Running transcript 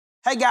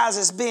Hey guys,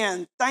 it's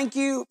Ben. Thank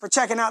you for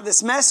checking out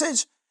this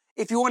message.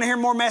 If you want to hear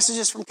more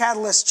messages from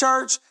Catalyst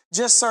Church,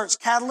 just search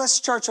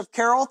Catalyst Church of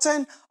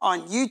Carrollton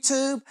on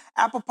YouTube,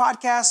 Apple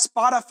Podcasts,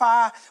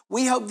 Spotify.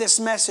 We hope this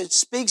message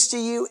speaks to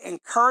you,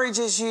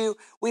 encourages you.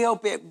 We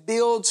hope it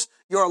builds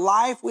your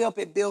life. We hope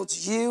it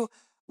builds you.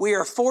 We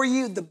are for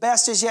you. The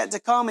best is yet to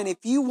come. And if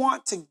you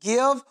want to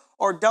give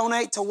or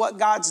donate to what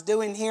God's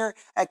doing here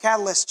at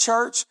Catalyst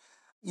Church,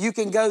 you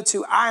can go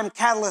to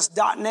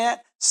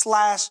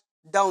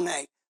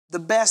imcatalyst.net/donate. The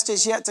best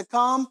is yet to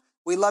come.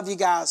 We love you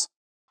guys.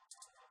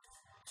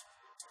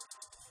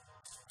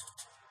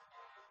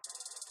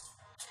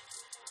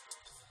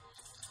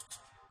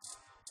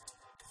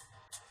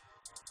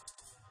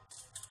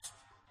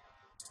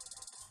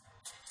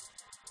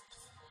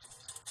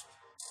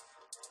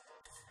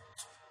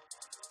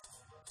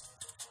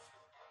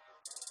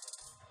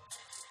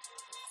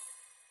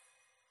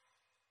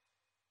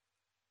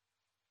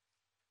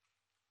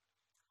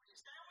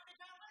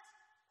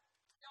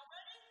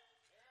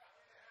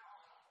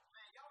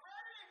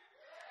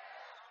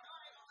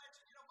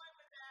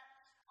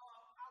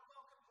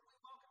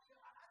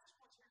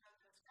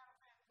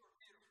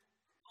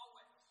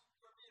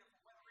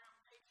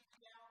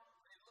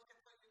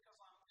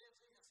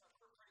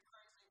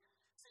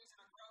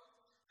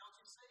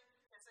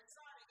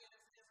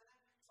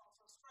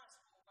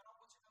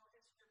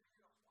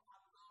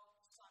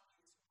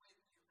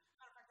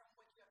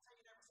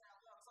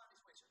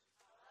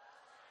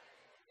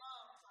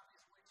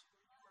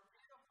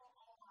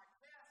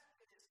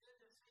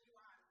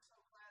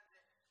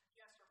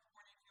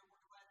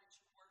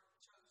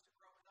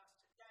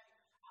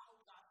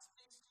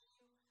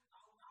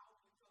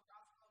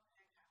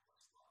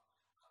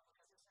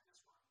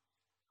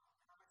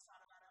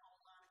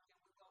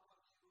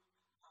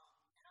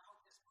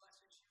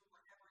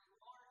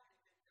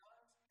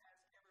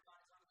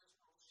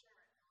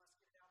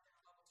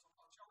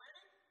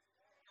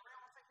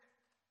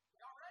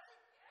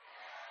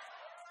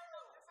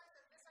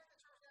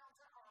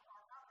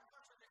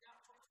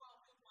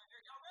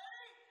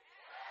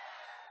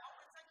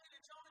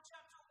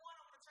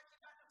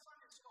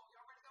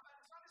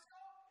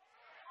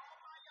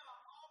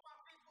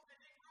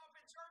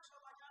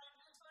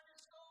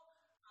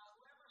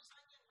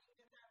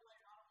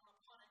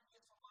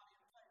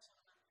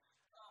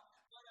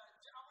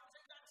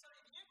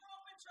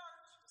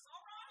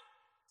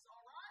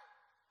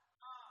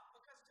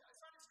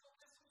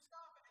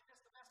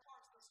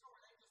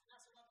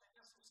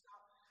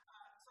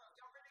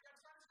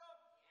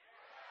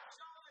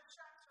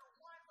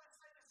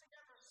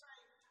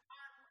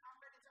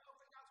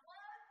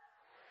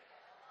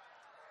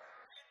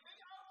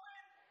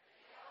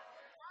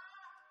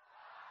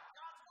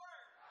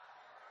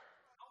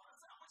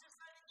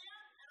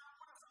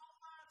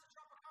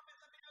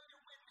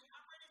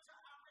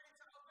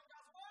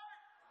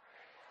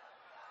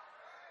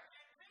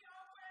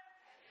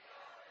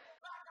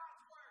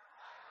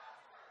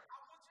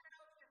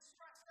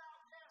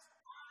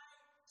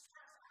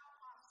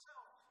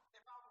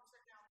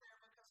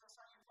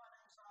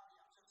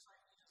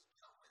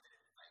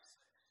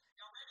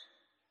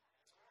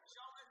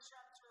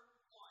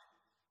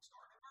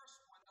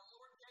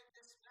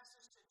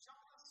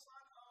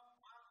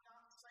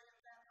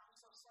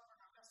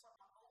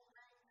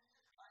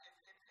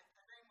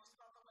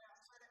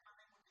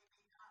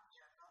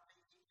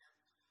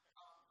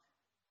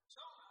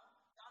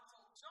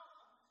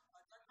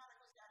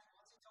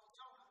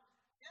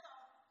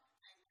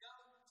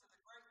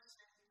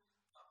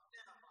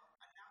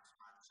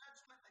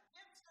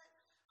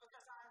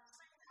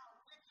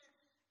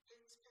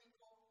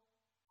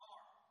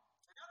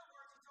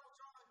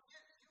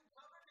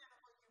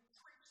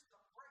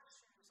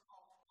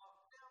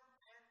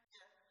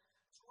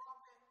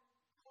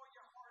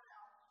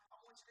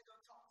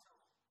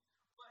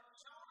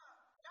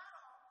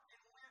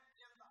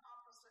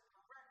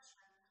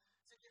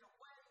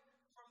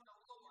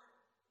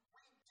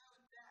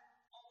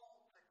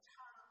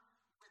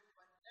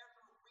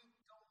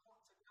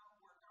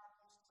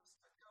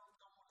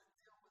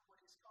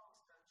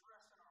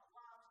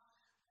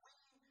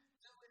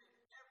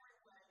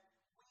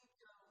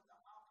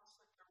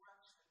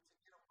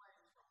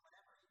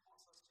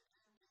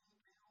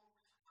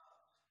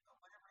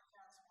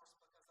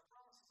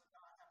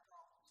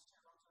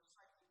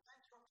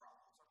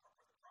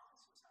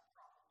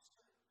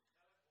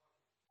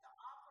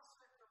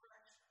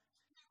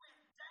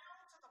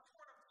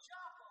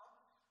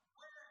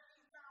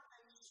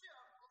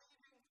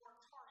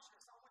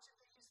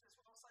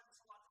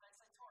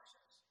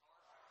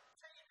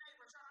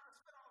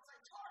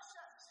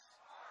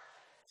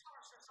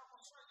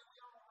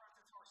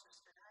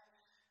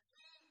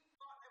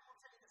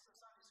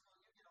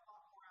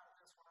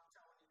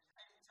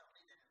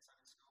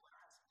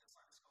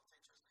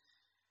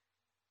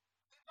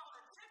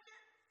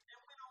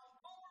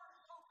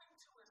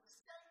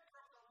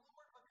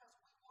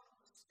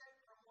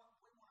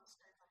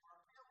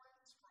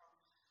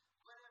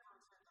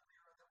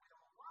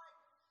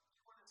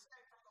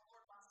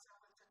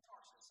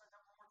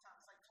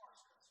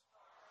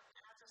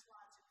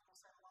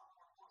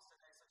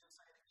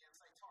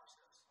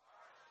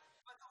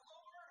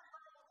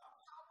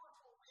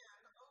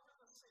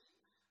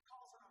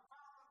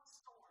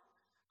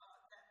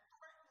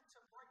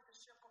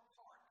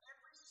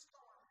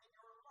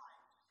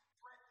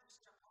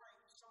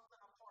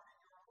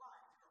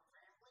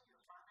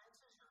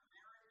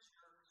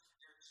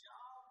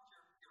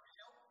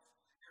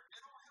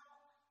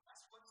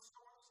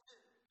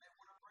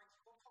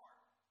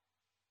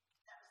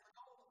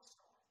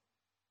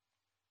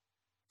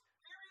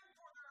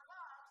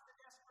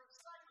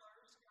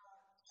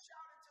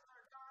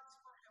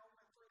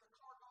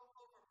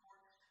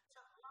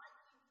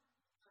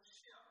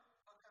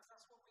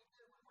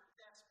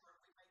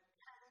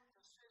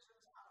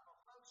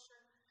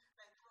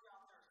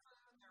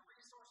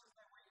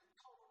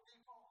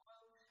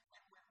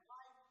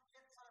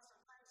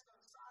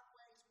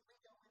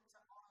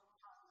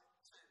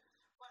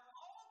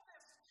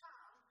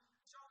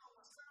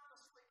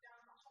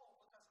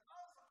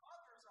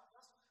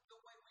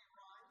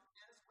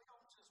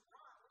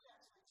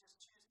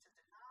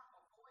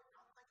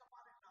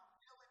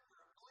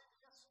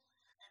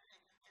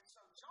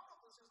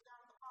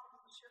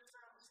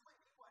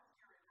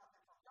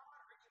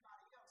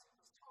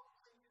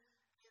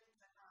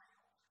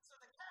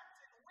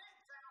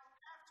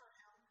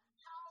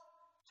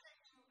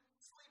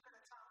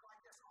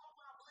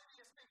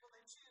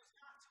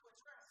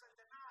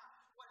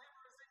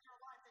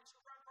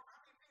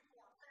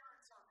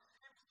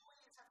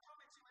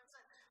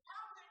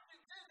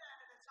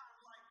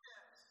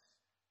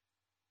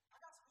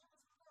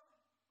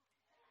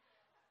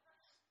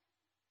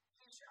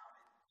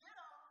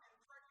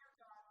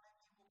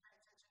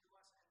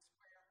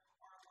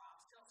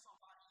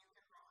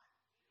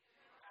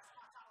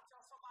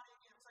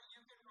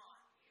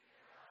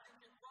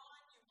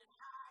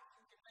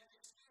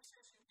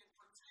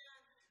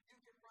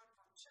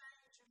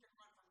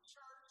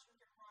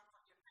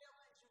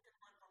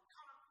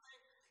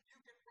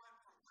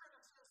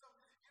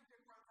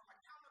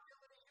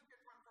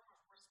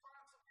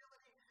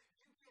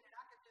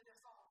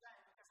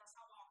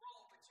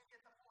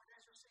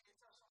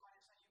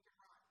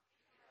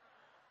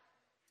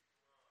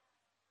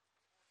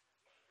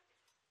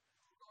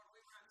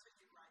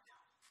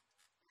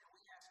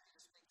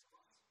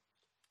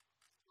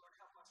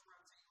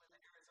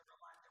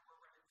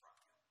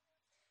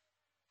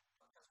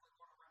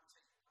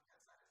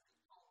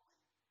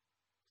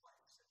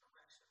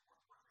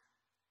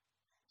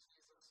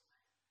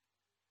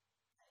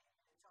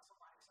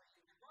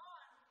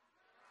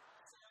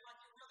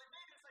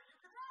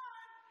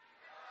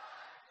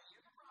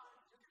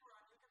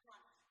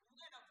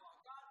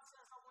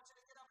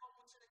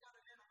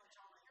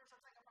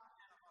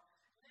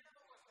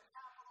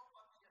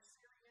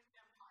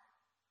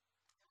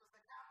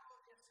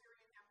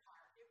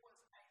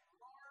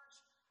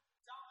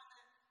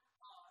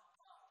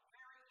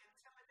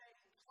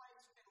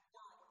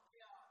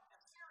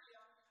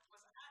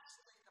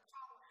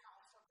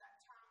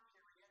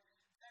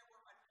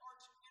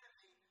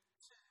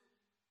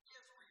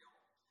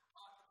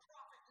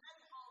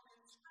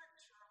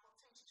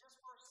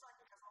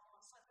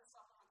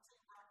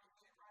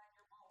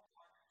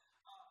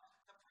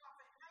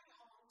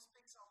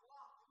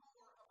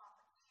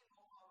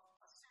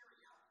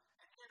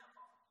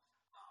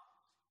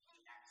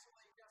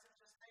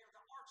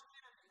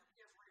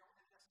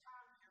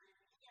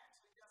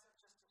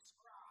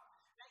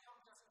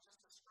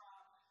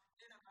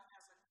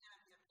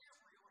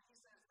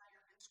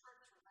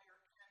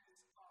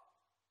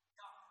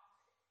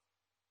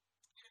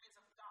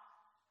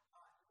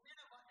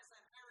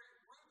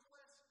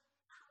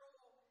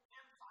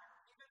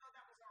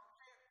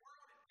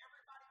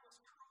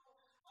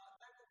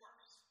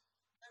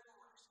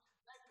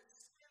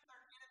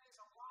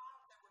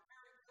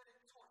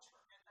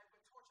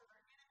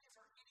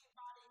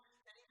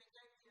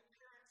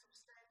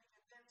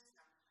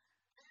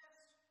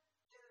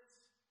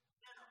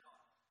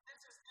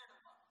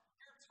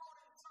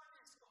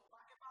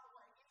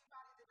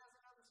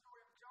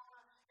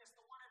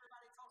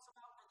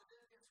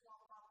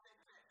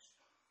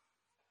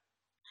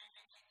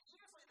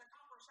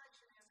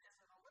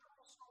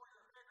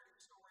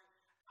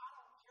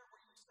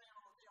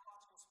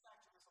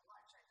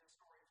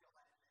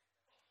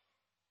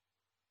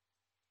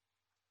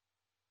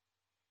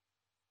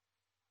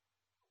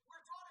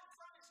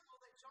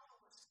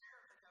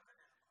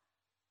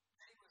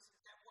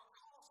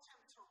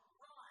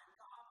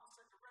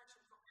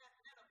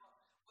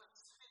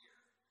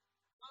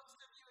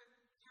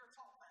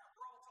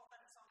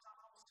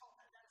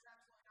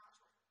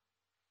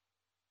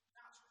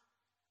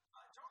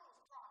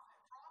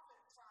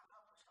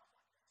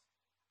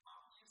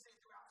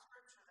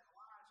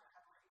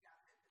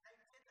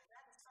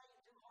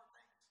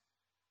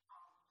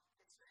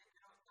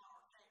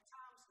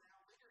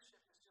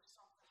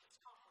 something that's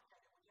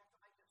complicated. When you have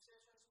to make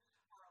decisions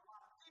for a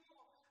lot of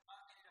people,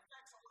 and it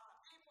affects a lot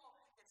of people,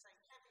 it's a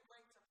heavy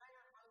weight to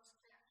bear. Most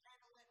can't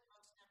handle it.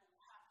 Most never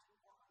will have to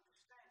or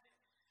understand it.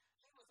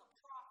 He was a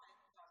prophet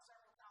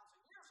several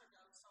thousand years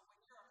ago, so when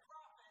you're a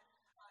prophet,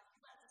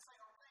 you had to say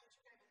all things.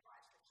 You gave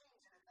advice to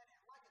kings, and if they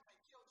didn't like it, they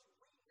killed you.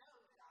 We know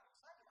that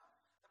Isaiah,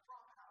 the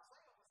prophet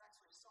Isaiah, was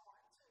actually sawn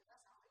in two.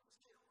 That's how he was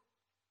killed.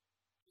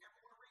 You ever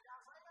want to read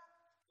Isaiah?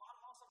 A lot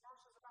of awesome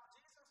verses about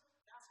Jesus.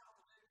 That's how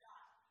the dude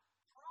died.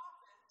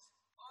 Prophets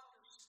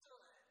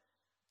understood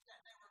that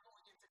they were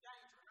going into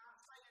danger. Not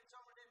saying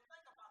Jonah didn't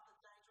think about the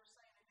danger,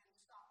 saying it didn't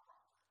stop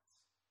prophets.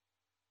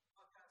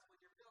 Because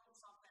when you're building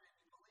something and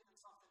you believe in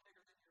something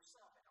bigger than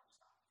yourself, it don't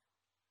stop you.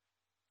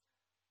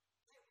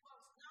 It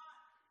was not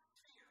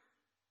fear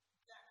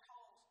that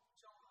caused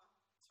Jonah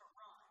to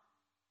run.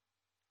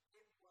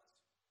 It was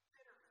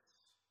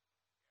bitterness.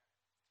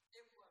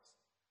 It was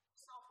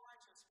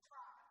self-righteous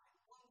pride and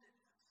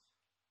woundedness.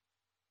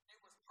 It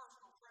was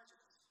personal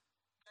prejudice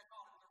that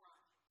caused him to run.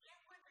 It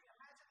would be,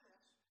 imagine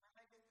this, and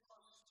make it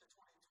close to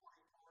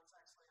 2024. It's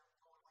actually, I'm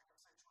going like a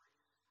century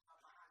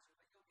behind you,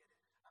 but you'll get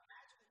it.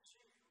 Imagine a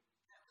Jew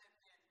that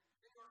lived in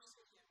New York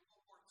City in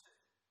World War II.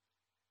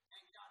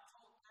 And God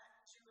told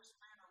that Jewish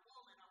man or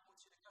woman, I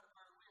want you to go to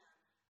Berlin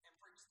and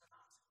preach to the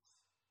Nazis.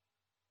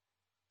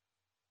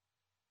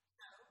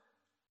 No,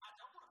 I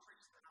don't want to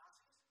preach to the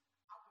Nazis.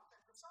 I want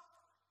them to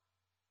suffer.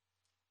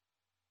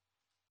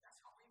 That's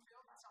how we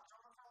feel. That's how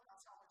Jonah felt.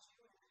 That's how a Jew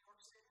in New York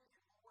City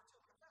in World War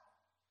II felt.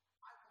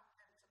 I want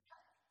them to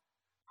pay.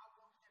 I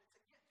want them to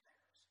get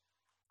theirs.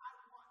 I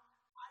want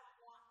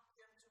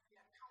them to be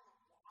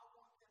accountable. I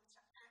want them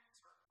to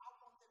answer. I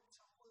want them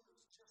to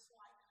lose just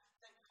like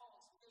they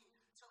caused me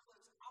to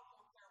lose. I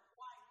want their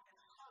wife and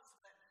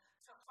husband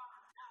to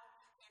find out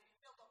and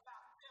feel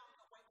about them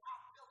the way I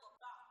feel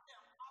about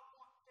them. I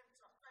want them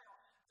to fail.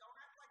 Don't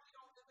act like you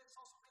don't live in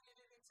social media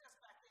didn't exist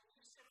back then.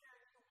 You sit there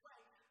and you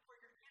wait for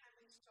your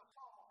enemies to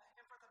fall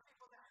and for the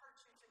people that hurt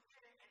you to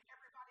get it and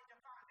everybody to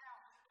find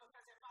out.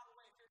 Because, and by the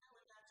way, if you're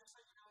doing that, just so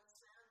you know it's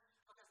sin,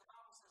 because the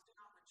Bible says do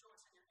not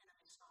rejoice in your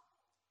enemy's stumble.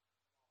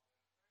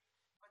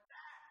 But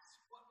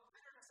that's what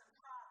bitterness and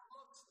pride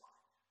looks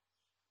like.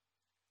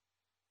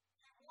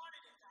 You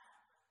wanted it to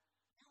happen.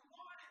 You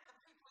wanted the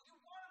people, you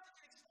wanted to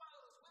get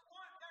exposed. We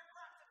want their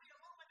crap to be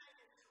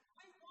illuminated.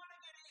 We want to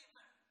get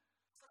even.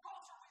 It's the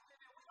culture we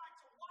live in. We like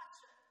to watch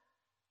it.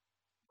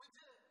 We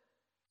do.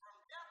 From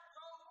death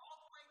row all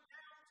the way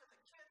down to the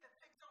kid that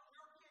picked on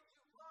your kid.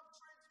 You love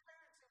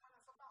transparency when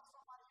it's about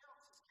somebody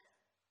else's kid.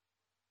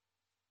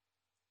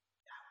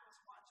 That was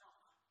why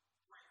Jonah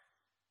ran.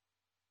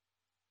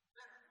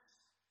 Bitterness.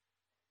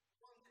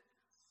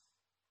 Woundedness.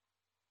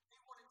 He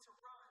wanted to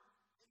run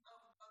the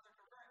other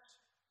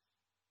direction.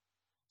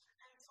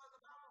 And so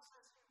the Bible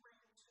says he ran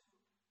to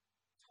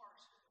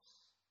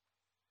Tarshish.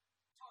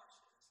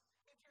 Tarshish.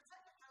 If you're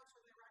taking notes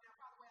with me right now,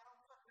 by the way, I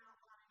don't put an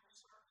outline in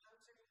your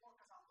notes anymore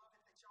because I love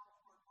it that y'all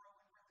who are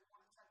growing really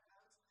want to take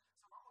notes.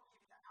 So I'm going to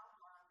give you the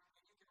outline and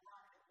you can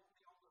write it. It won't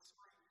be on the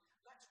screen.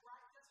 Let's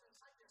write this and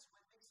say this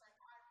with me. Say,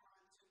 I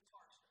run to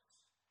Tarshish.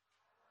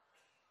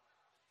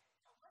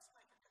 So let's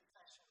make a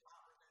confession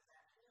louder than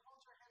that. Can you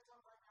hold your hands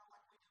up right now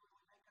like we do when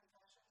we make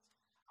confessions?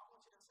 I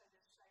want you to say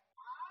this. Say,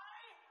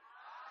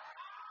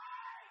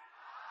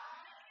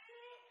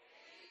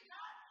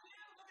 not you.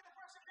 Look at the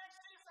person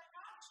next to you. Say,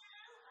 not you.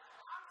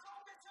 I'm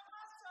talking to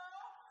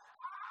myself.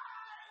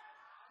 I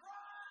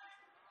run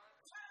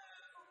to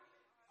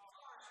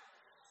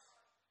Tarshish.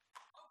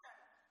 Okay.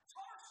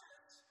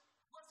 Tarshish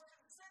was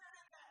considered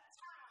in that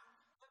time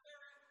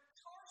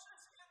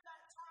Tarshish in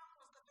that time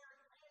was the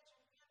very edge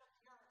and end of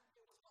the earth.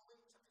 It was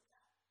believed to be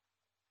that.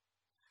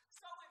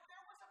 So if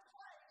there was a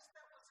place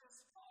that was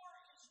as far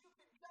as you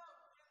could go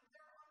in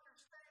their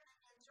understanding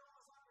and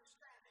Jonah's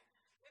understanding,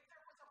 if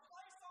there was a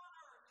place on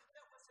earth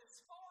that was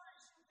as far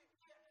as you could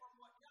get from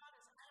what God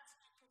is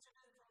asking you to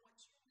do, from what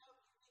you know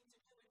you need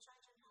to do in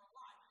changing your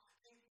life,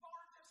 the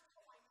farthest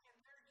point in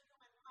their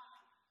human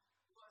mind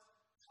was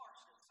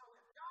Tarshish. So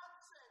if God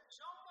said,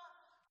 Jonah,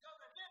 go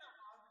to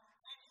Nineveh,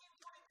 and he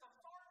wanted the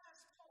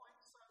farthest point,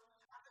 so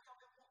I think y'all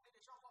didn't want me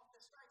to jump off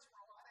this stage for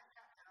a while. I didn't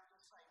have that, I'm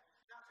just saying.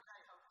 Not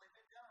today, hopefully. If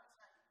it does,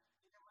 hey,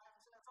 you know what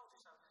happens, I told you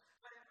so.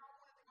 But if I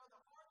wanted to go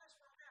the farthest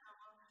from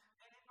Nineveh,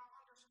 and in my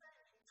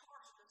understanding,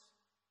 Tarshish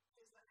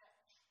is the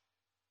edge.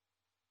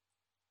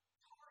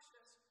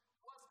 Tarshish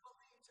was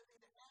believed to be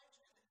the edge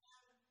and the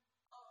end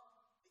of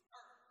the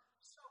earth.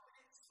 So when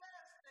it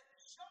says that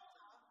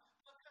Jonah,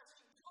 because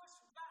he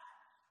pushed back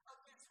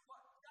against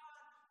what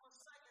God was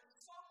saying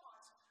so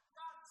much,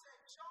 God said,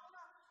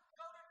 Jonah,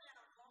 go to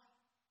Nineveh.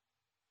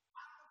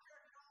 I don't care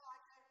if you don't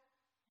like it.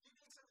 You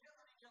need some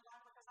healing in your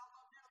life because I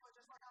love Nineveh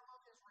just like I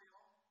love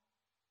Israel.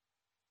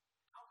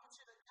 I want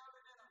you to go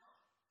to Nineveh.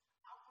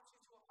 I want you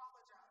to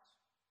apologize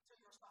to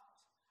your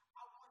spouse.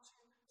 I want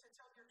you to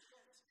tell your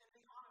kids and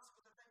be honest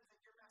with the things that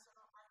you're messing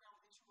up right now,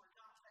 that you are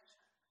not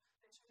patient,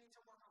 that you need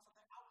to work on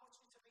something. I want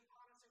you to be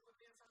honest and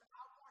quit being something.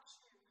 I want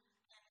you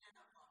in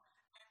Nineveh.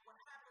 And what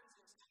happens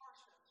is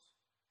Tarshish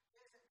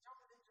is that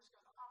Jonah didn't just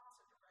go the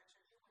opposite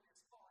direction. He went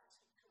as far as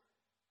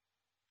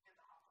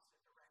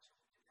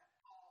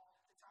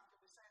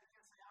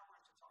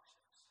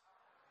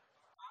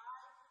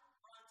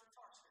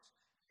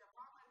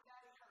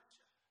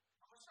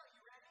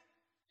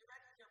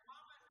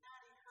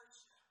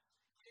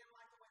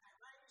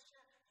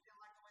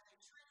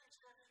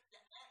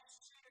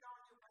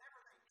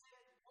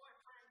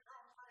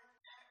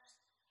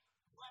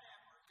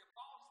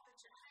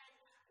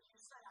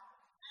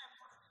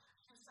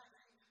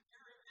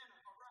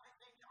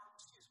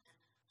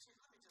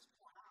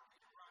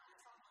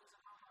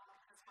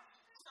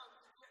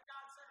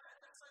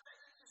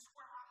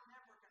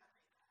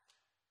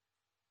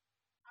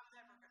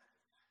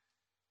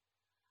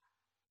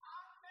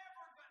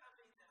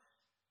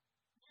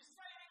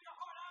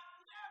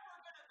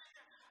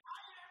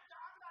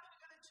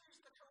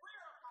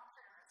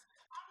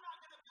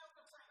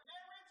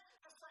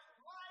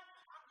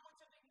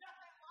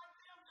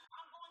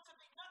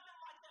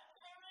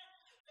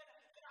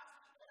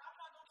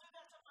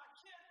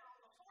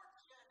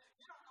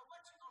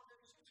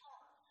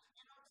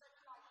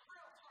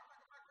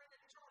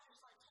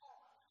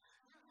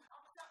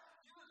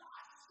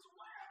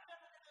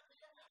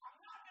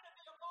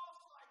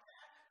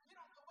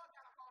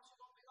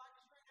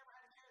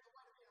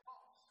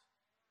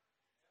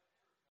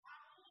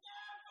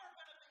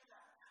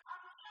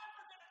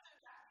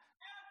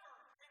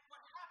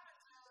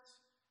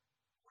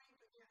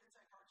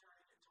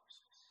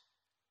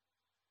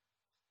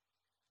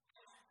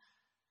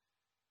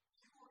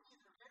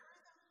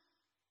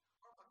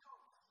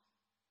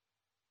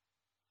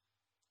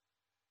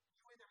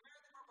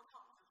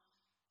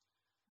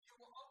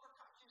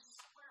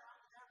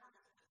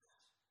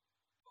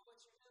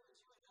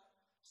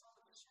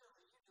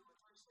surely you do a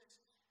 360.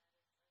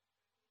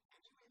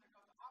 And you either go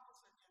the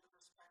opposite end of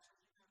the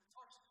spectrum, you go to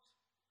Tarshish,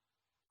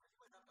 or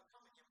you end up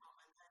becoming your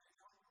mama and dad and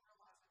don't even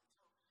realize it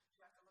until you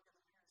have to look in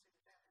the mirror and see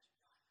the damage you've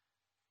done.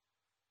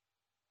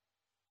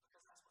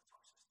 Because that's what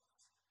Tarshish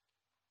does.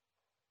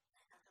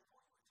 Ain't nothing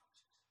for you in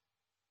Tarshish.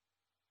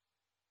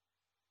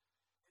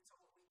 And so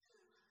what we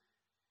do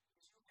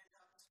is you end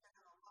up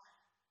spending a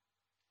life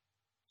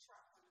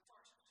traveling to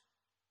Tarshish.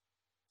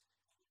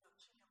 And you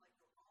accumulate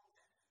your own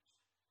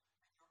damage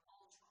and your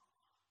own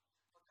trauma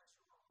because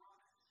you are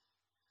running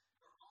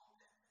your own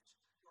damage,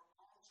 your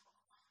own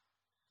trauma.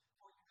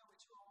 Before you know it,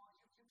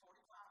 you're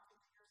 45,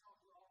 50 years old,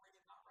 you're already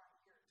about right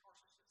here, and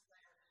Tarshish is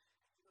there,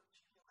 and you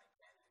accumulate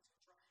damage and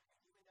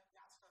you end up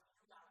got stuff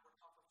you got to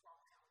recover from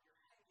now, and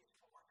you're hanging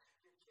for.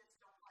 Your kids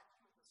don't like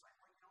you in the same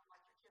way you don't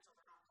like your kids, or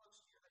they're not close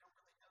to you, they don't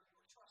really know you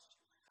or trust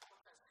you,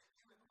 because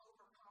you have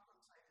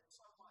overcompensated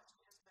so much.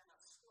 It has been a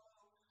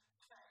slow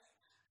fade,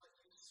 but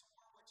you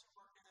swore what you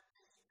were going to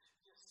be.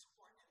 You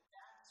swore, and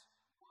that's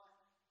what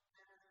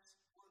bitterness,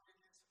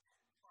 woundedness,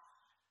 and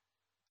pride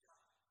does. It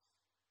takes us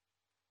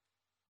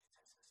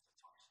to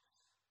Tarshish,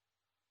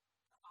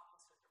 the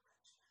opposite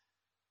direction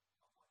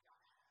of what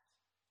God has.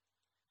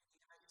 And you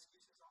can make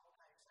excuses all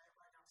day. Say it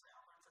right now. Say,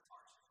 I'll run to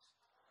Tarshish.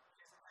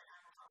 It's like, I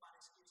don't talk about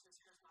excuses.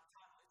 Here's my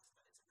time.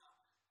 It's enough.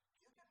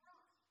 You can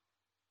run.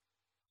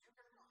 You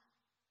can run.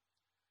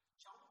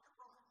 Jonah could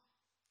run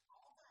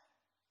all day.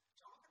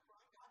 Jonah could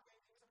run. God gave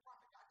him, he was a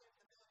prophet. God gave him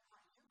the ability to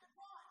run. You can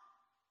run.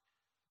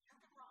 You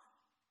can run.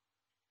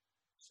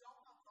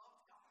 Jonah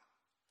loved God.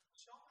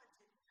 Jonah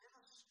did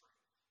ministry.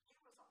 He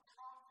was a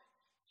prophet.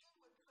 He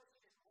would put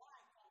his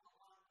life on the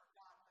line for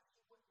God, but he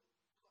wouldn't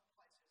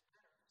place his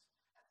bitterness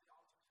at the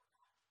altar for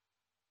God.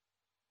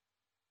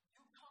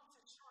 You come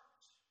to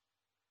church,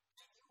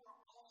 and you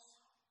are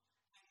awesome,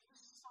 and you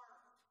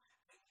serve,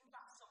 and you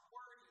got some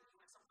word in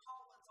you and some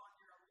callings on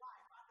your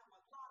life. I know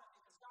a lot of it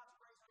because God's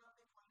raising up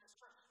people in this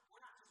church.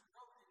 We're not just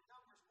growing in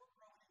numbers, we're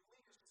growing in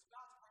leaders because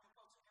God's bringing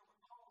folks in here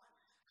with callings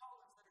that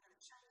are going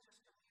to change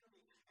this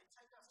community and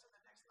take us to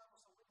the next level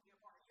so we can be a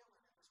part of healing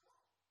in this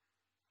world.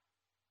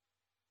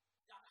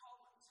 Got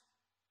callings.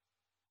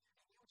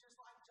 And you just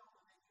like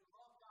Jonah, and you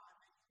love God,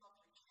 and you love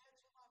your kids,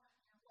 you love,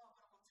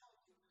 but I'm going to tell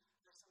you,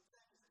 there's some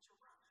things that you're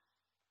running.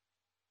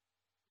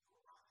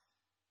 You're running.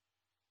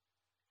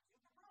 You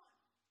can run.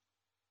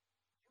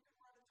 You can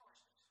run to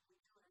Tarshish. We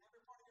do it in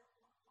every part of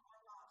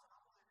our lives, and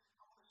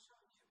I want to show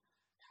you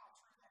how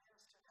true that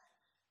is today.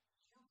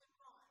 You can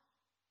run,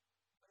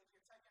 but if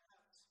you're taking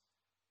notes,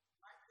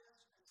 write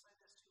this and say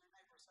this to your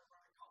neighbor. Say,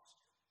 running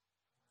costs you.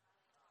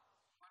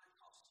 Running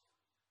costs you.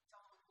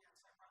 Tell them again,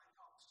 say, running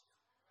costs you.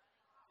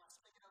 Now,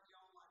 speaking of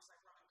your own life, say,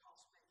 running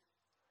costs me.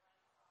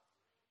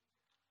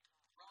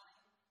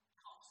 Running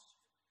costs you.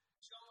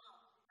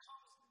 Jonah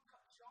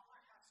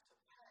has to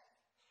pay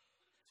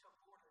to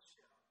board a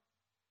ship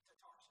to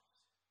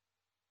Tarshish.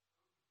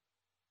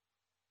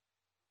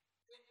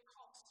 It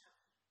costs him.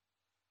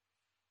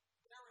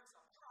 There is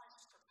a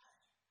price to pay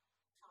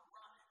for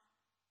running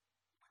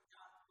when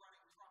God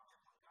running from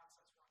him, when God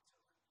says run to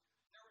him.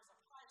 There is a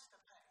price to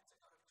pay to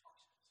go to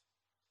Tarshish.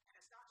 And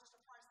it's not just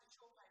a price that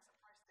you'll pay, it's a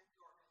price that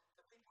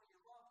the people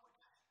you love would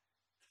pay.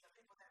 The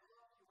people that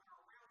love you and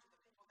are around you,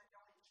 the people that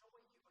don't enjoy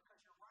you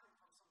because you're running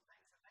from some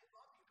things, and they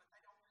love you, but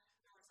they don't.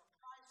 There is a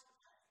price to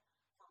pay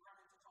for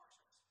running to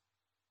Tarshish.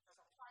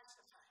 There's a price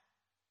to pay.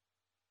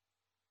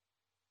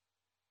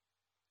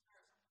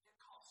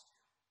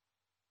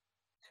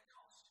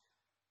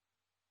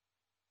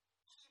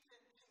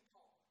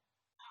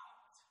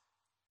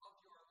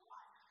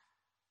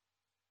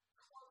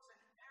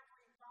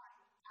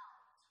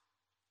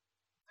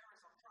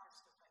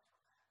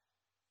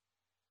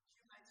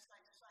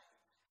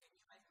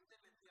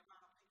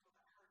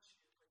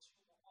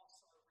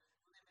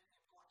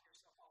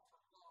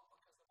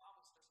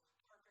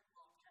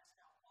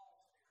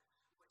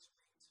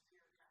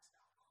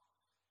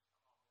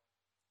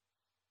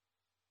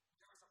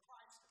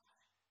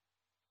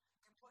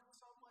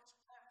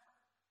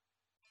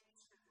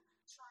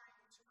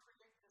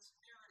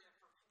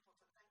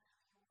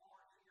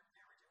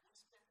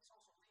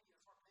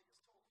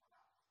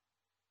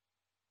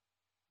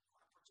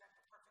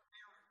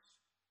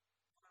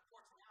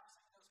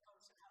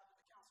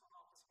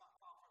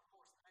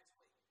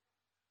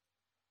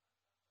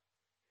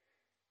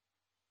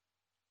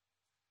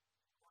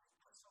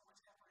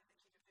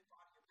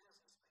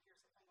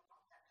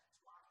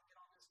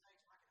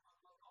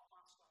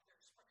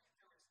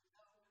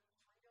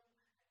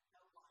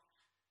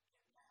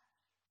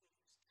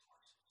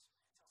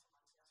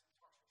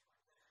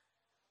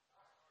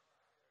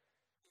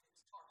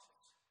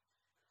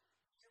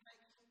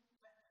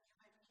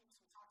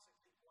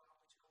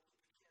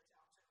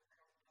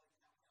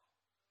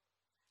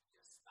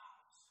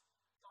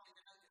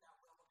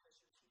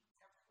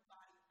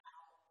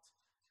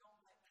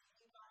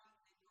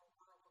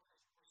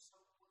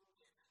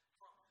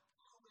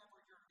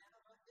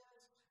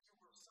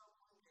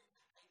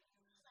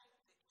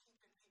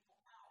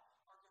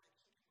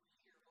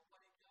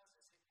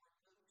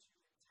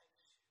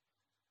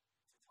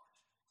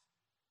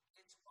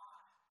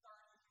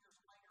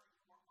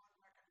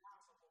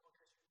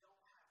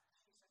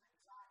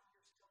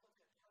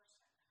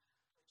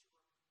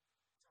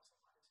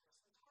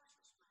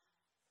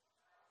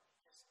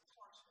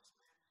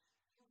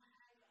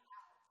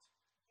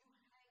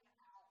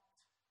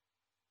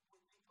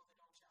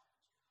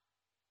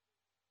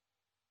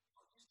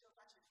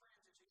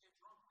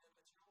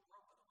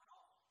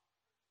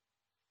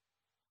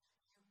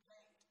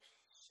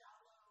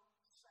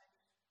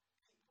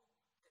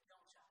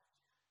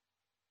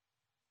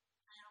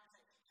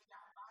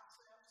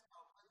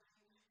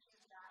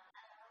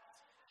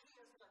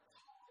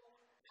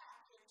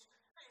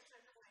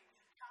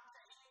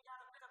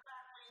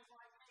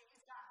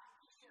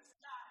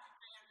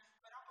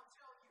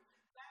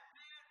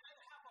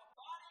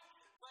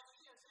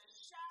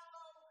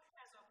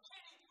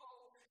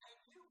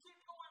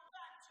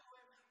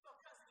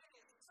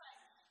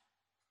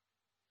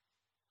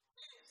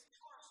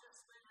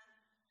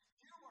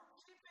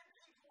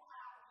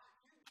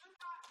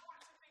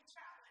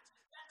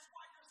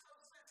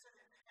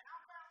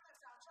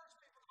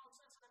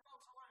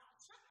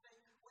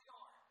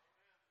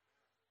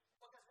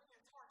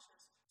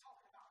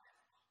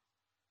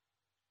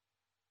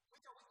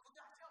 we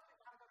got to tell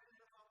people how to go to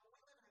Nineveh, but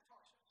we live in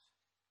Tarshish.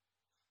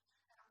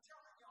 And I'm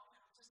telling y'all,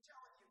 man, I'm just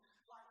telling you,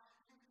 like,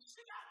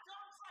 she got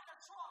dumps like a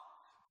truck.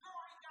 Girl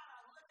ain't got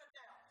to lift it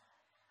down.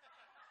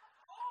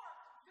 Or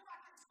you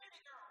like them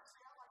skinny girls.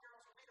 See, I like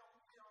girls who beat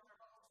on their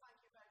bones. Thank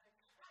you, baby.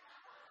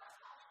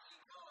 That's how we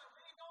keep going.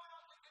 We ain't going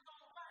up, we can go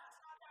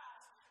fast, not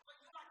guys. But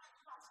you like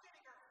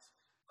skinny girls.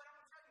 But I'm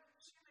going to tell you,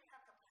 she may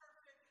have the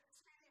perfect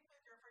skinny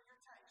figure for your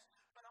taste.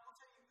 But I'm going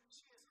to tell you,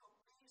 she is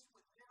obese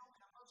with mental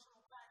and emotional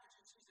baggage,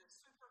 and she's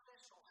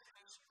superficial.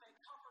 And she may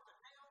cover the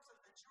nails and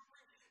the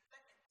jewelry.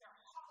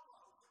 They're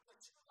hollow, but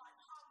you like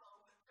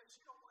hollow because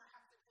you don't want to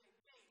have to dig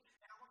deep.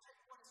 And I'm going to tell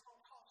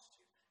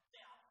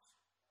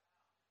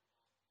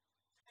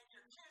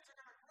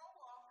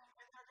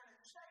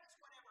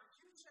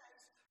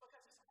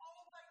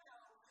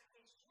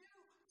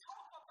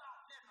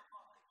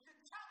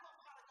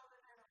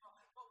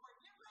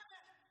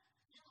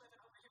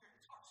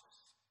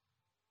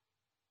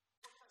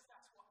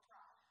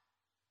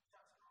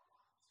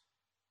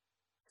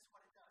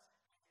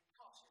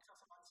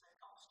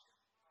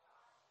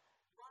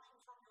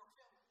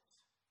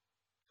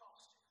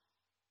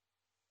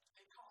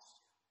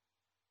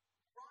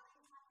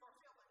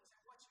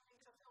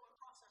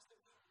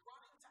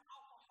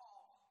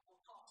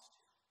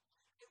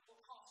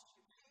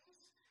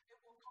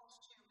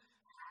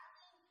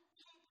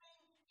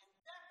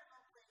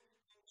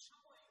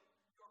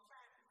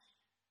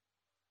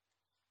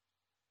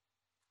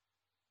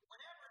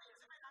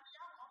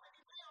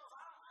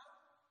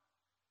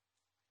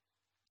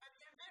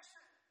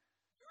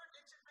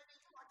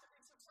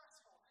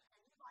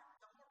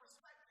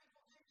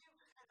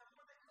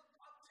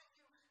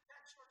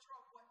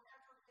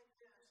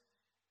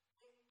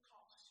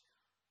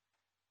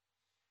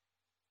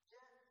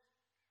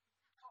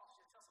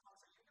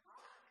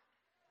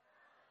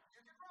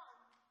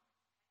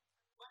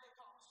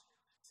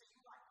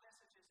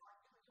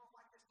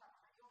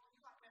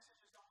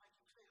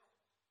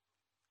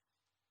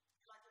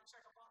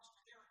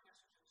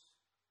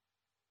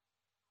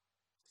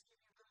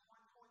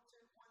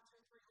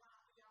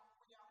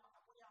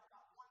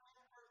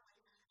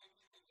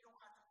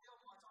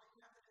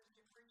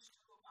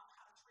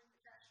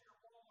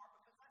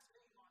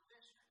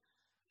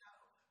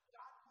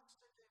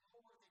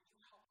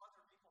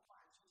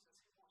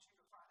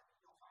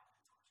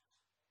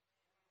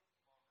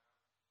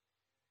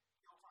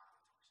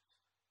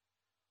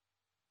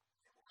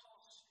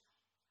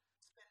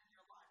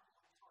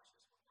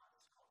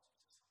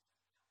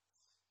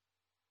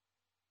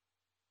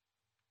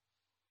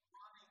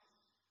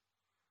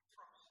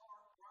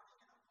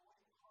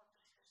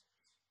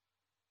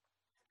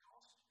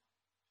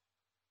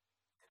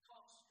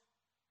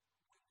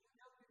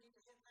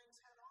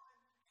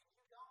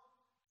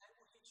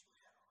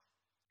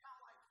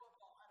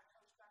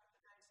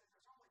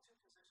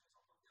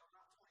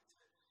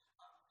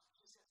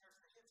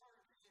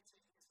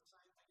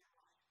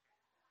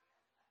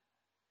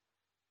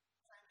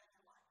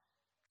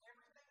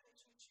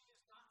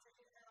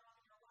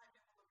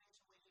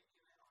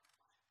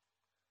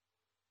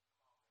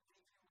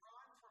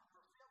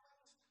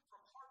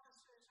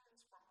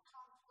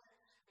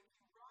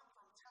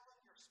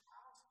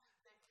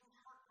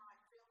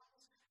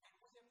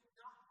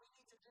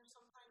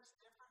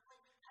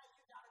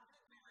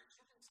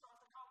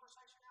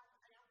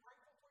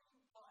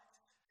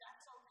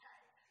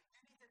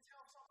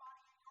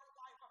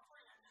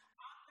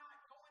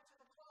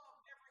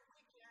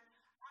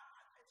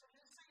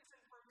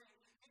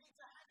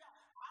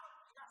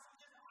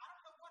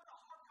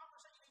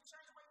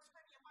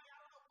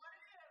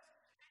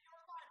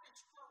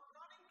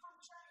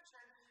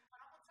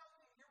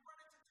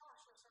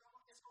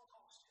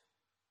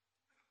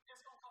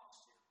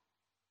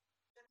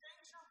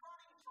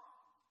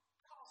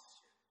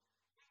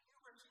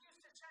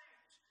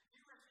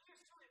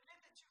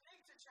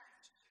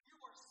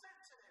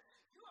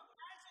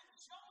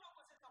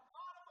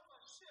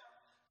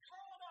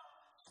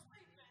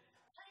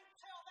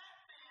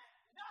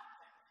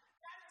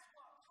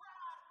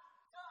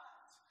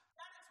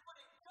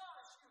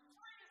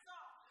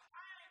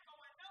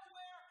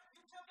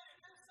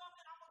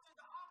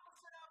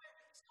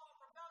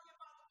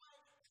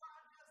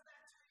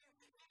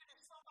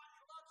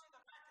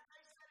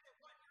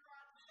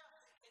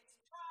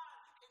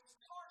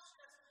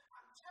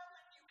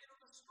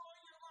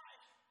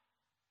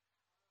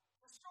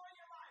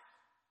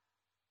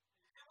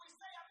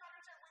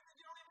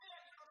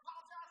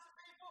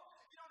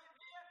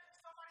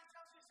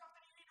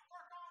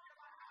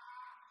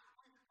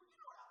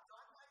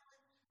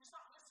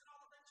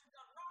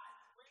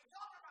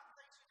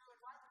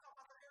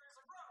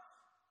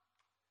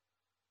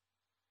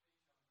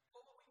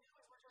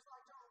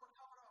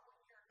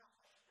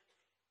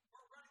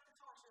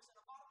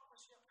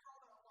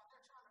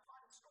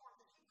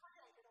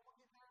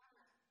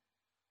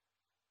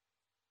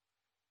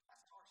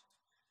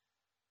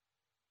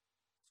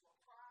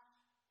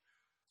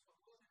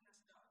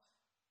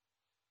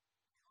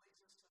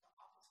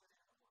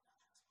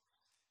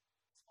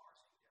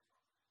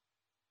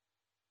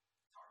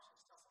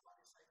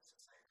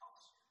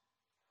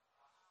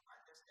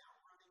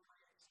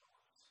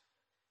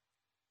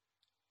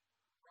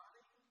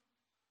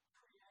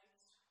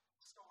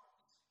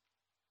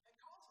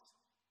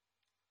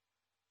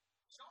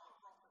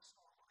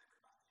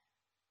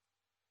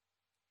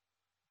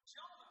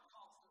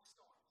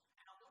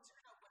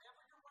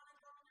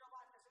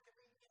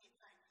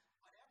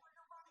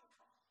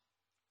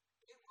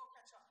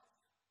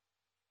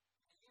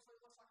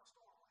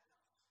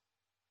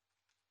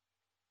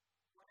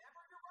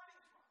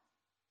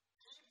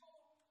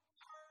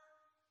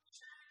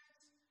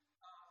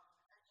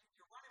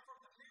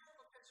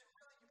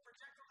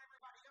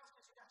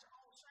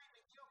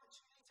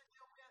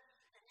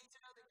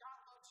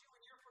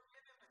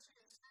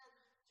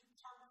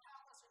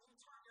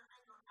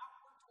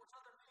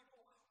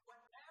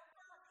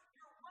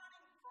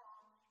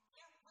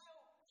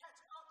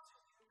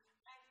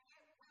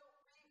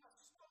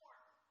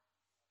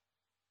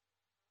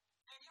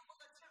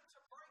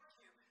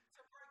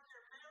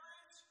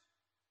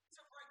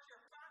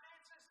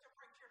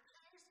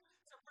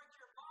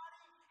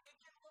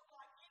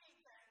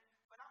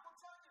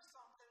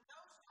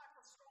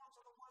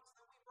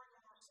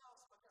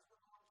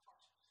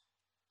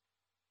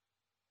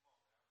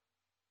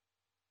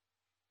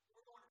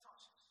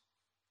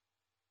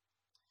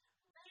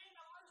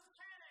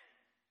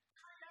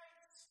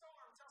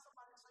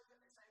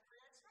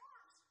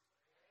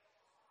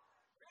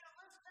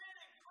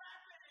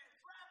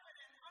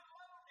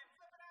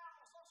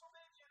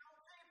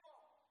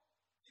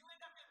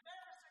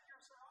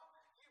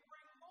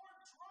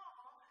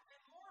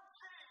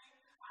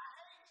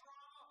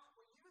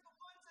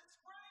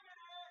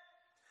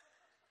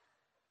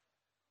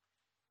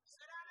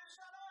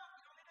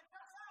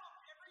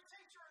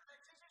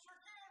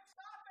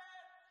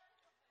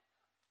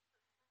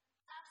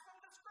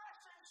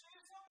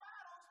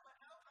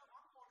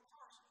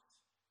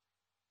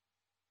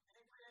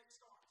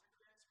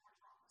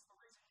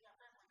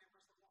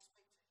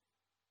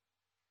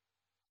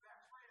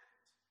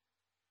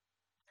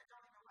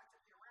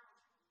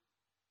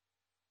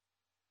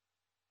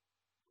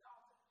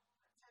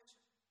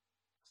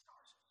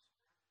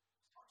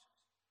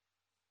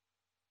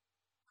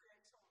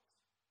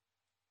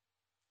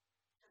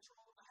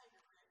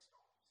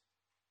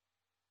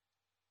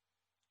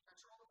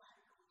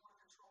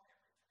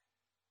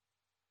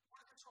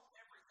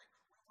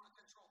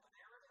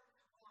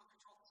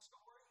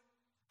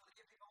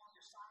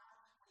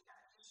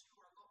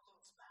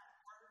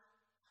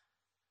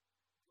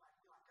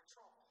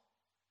control.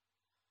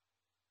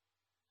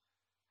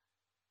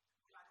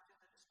 We like to feel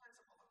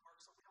indispensable at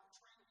work, so we don't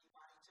train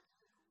anybody to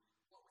do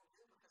what we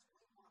do because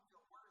we want to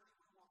feel worthy.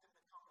 We want them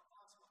to come to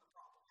us when the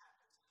problem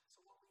happens.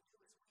 So what we do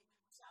is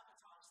we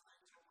sabotage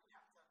things where we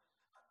have to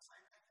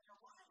same thing in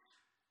your life.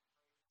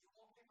 You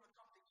want people to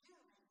come to you,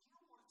 and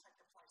you want to take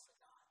the place of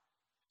God.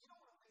 You don't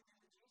want to lead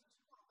them to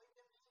Jesus. You want to lead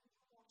them to Him.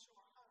 You want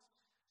your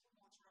husband. You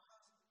want your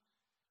husband.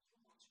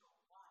 You want your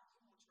wife.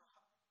 You want your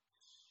husband.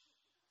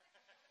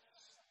 Love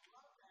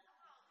that.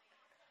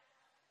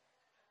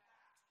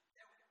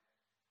 There we go.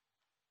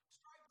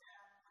 Strike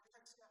that. Let me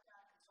take a step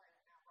back and say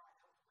it now, right?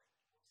 Hopefully, we'll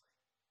see.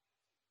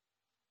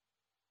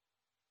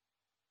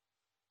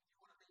 You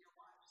want to be your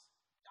wife's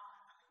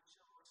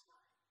chivalrous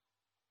name.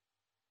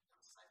 You want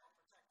to save and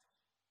protect them.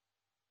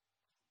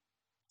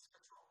 It's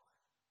controlling.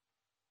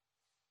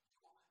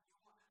 You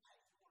want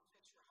to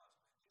fix your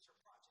husband. He's your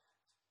project.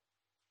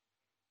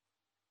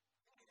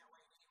 It can be that way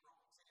in any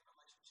roles, any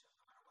relationship,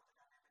 no matter what the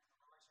dynamic of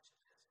the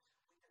relationship is.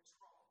 We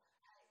control.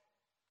 Hey,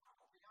 I'm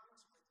going to be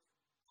honest with you.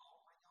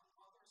 All my young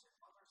mothers and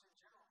mothers in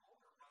general,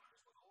 older mothers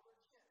with older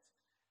kids,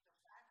 the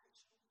fact that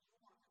you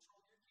want to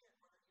control your kid,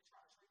 whether you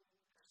try to treat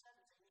them, they're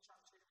 17, you try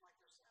to treat them like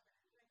they're 7,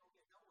 and you ain't going to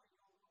get nowhere.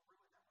 You're only going to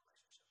ruin that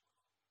relationship with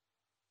them.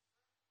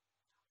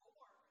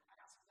 Or I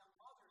got some young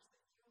mothers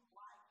that you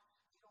like.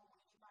 You don't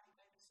want anybody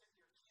babysitting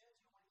your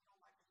kids. You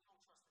don't like that. You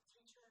don't trust the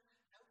teacher.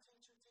 No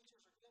teacher.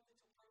 Teachers are guilty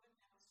until proven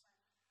innocent.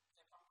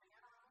 If I'm being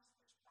honest,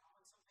 there's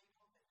probably some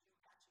people that you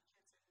got your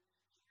kids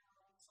in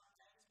here on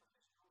Sundays because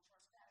you don't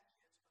trust that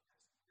kids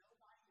because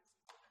nobody is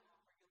good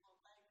enough for your little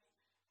baby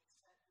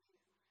except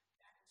you.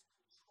 That is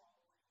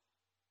controlling.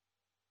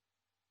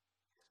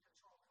 It is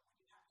controlling when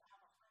you have to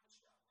have a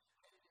friendship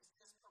and it is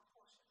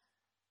disproportionate.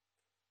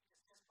 It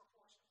is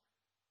disproportionate.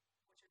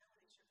 What you're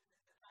doing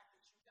is the fact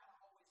that you've got to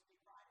always be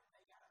right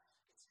and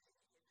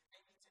they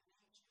need to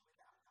need you.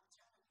 And I'm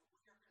telling you,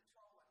 we are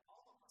controlling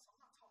all of us.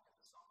 I'm not talking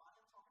to somebody,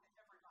 I'm talking to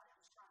everybody.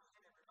 I'm just trying to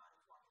hit everybody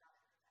before I get out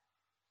of here today.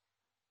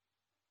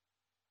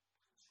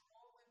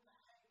 Controlling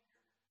behavior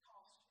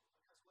costs you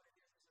because what it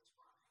is it's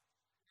running.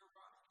 You're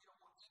running. You don't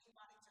want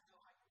anybody to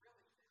know how you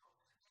really feel.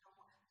 You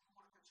want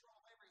to control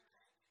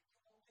everything.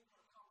 You want people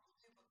to come to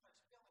you because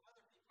feeling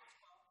other people's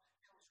love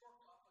feels your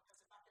love because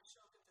if I can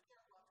show them that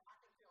their love, I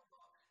can feel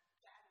love.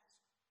 That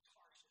is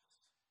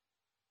harshness.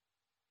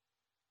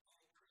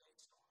 And it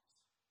creates storms.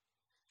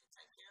 You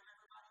take care of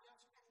everybody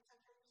else, you can't even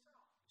take care of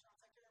yourself. You try to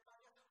take care of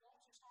everybody else. Why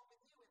don't you start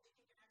with you and then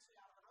you can actually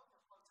out of an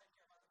overflow take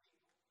care of other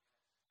people.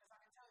 Because I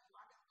can tell you,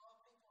 I can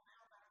love people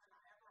now better than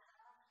I ever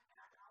have, and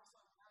I can also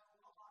know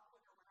a lot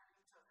quicker when I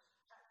need to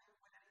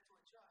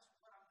adjust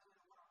what I'm doing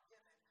and what I'm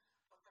giving.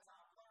 Because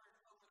I've learned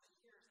over the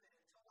years that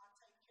until I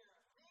take care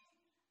of me,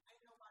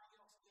 ain't nobody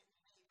else getting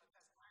me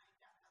because I ain't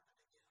got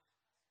nothing to give.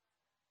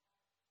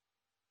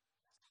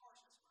 That's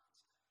harshness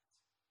mindset.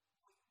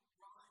 We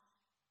run.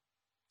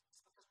 It's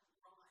because we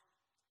run.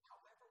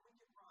 However we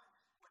can run,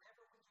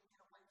 whatever we can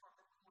get away from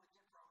that we want to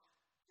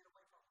get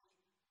away from,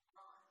 we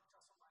run.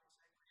 Tell somebody,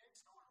 say, create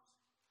storms.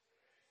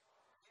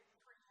 It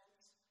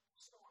creates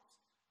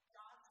storms.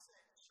 God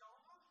said,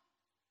 Jonah,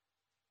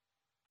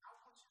 I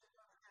want you to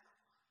go to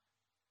Nineveh.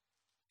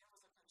 It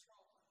was a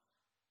control move.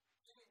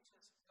 He didn't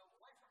just go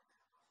away from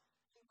Nineveh.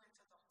 He went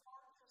to the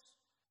farthest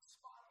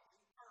spot on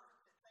the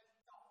earth that they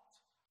thought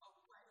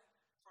away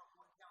from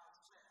what God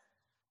said.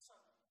 So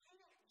he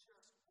didn't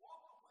just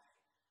walk away.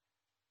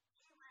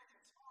 He ran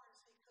as far as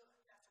he could.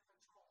 That's a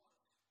control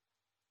move.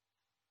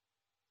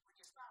 When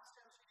your spouse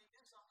tells you to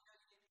do something, you know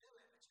you need to do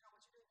it, but you know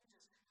what you do?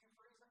 You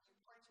freeze up, you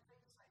plant your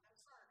feet and say, no,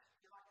 sir,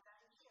 you're like a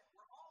dang kid.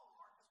 We're all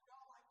hard because we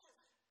all like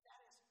kids.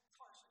 That is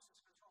harshness,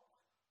 is controlling.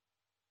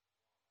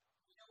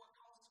 You know what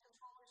causes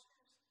control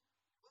issues?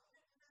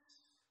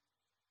 Woundedness,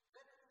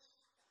 bitterness,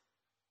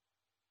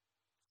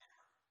 and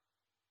hurt.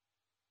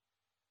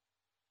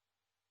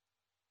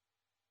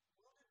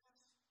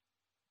 Woundedness,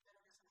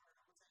 bitterness, and hurt.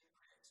 I'm going to tell you, it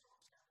creates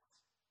storms, Catholics.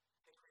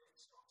 It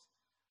creates storms.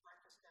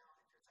 Write this down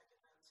if you're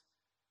taking notes.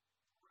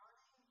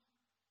 Running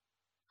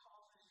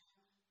causes you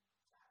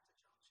to have to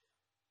jump ship.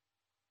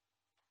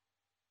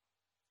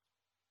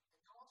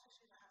 It causes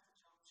you to have to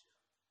jump ship.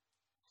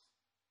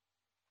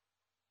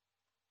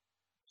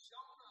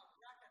 Jonah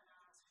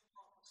recognized he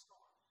brought the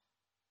storm.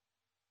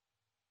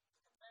 The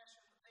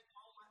confession, the big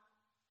moment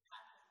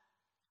happened.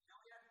 You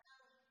know what he had to do?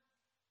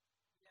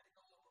 He had to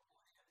go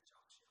overboard. He had to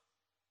jump ship.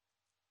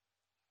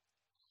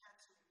 He had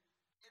to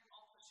get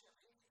off the ship.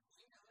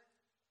 He knew it.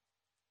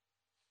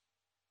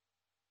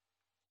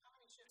 How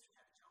many ships you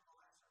had to jump the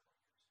last several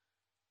years?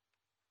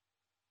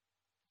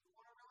 You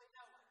want to really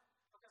know it.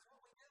 Because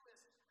what we do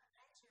is,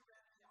 Angie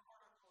read me an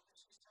article that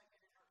she's taken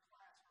in her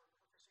class, her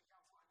Christian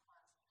counseling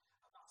class,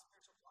 about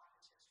spiritual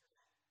blindness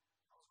yesterday.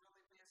 I was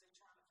really busy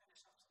trying to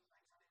finish up some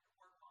things I needed to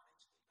work on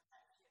each week, but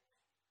that hit me.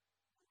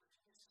 We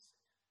refuse to see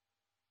it.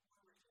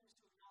 We refuse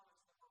to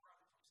acknowledge that we're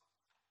running from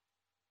something.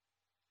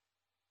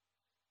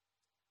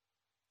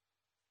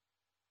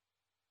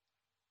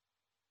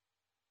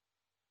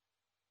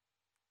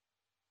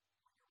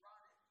 When you're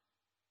running,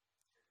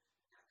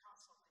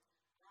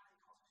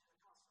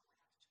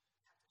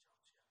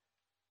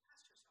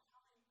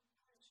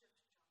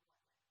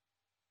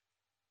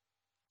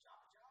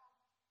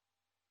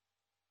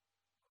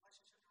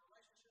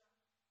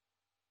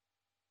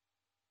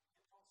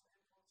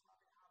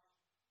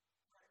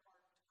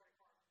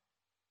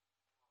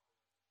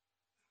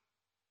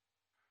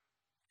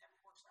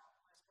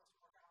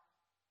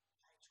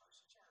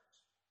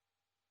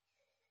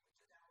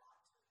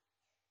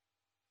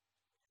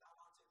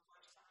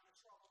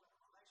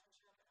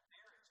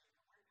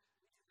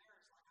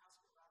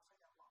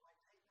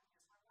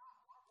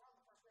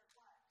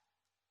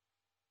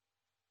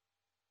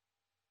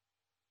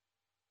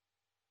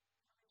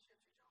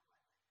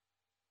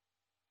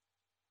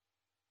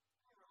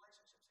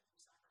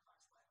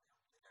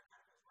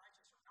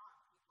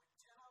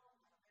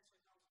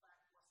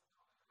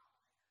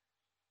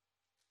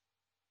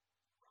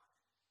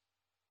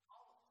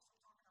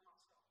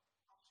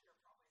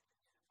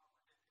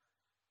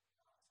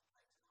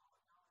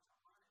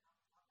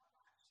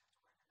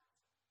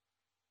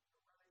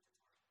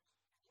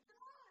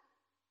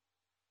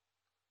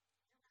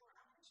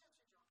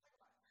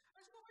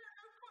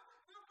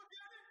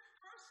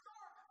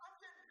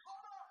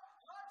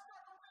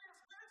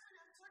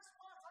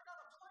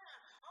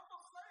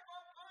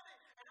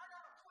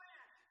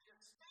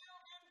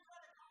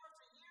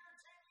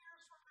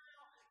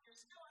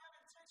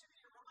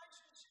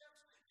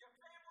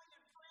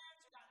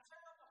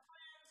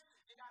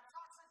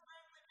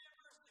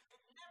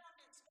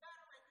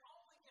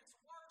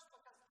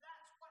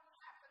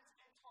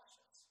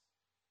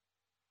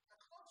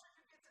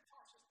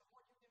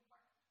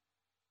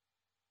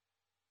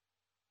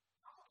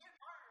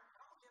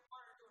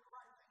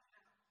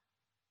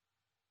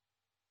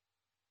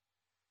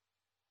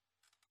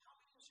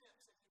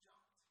 ships if you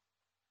don't.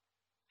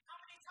 How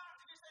many times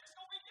have you said it's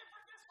going to be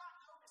different this time?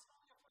 No, it's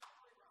going to be a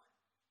phenomenal run.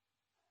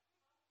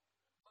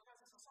 Because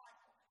it's a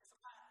cycle, it's a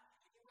pattern,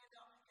 and you end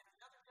up in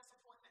another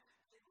disappointment,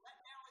 get let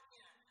down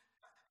again,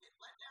 get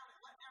let down and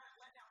let down and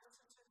let down.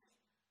 Listen to me.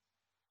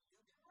 You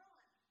can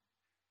run.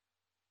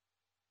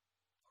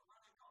 But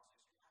running causes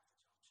you to have to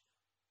jump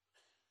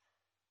ship.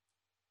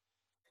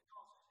 It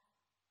causes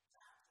you to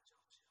have to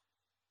jump ship.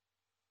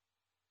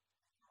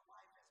 And your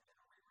life has been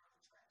a rerun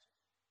of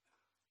tragedy,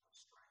 of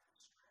strain and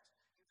stress.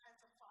 You've had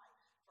to fight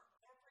for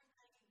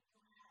everything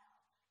you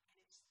have.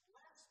 And it's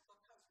less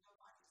because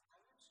nobody's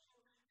noticed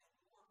you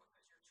and more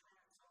because you're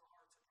trying so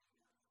hard to be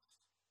noticed.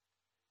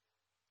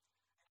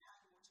 And now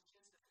you want your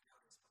kids to be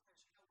noticed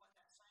because you know what?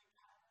 That same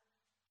pattern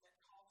that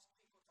caused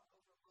people to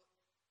overlook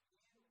you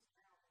is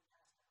now being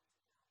passed down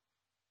to them.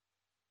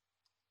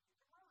 You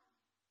can run.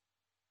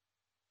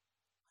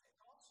 But it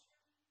costs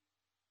you.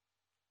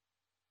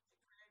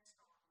 It creates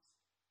storms.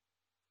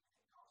 And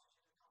it causes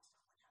you to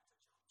constantly have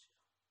to jump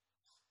ship.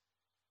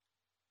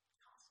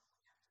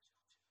 Constantly have to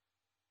jump ship.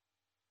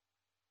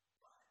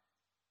 But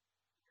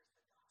here's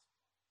the gospel.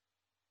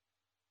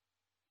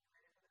 You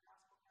ready for the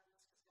gospel,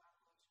 Catalyst? Because God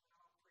loves you. And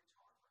I don't preach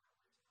hard for no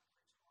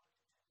reason. I preach hard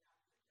to tell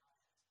you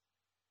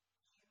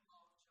how good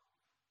God is.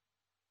 He loved Jonah 2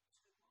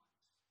 months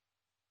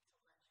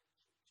to let him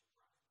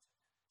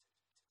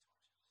keep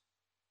you running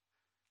to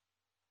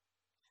Tarshish.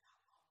 And I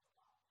love the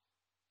Bible.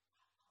 I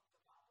love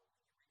the Bible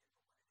when you read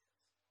it for what it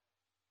is. It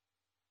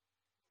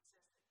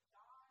says that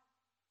God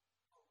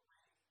arranged.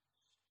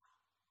 I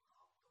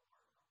love the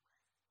word arranged.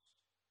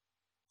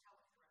 Tell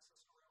me the rest of the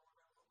story. I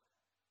want to read a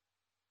little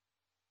bit of it.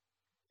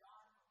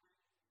 God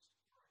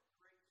arranged for a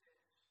great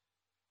fish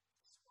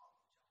to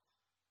swallow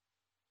Jonah.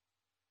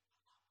 I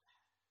love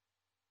that.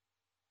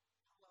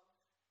 I love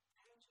it.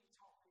 Angie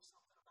taught me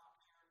something about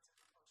parents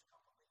in the first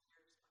couple of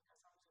years because I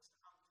know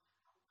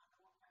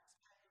I'm fast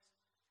paced.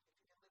 If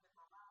you can live in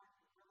my mind,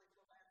 you really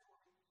feel bad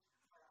for me.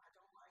 But I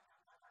don't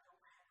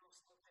handle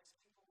slow paced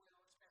people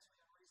will,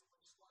 especially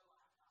unreasonably slow.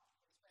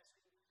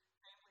 Especially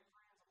family,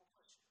 friends, I'm going to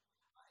push you. You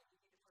need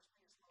to push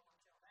me as slow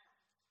until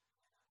down.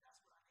 And that's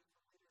what I need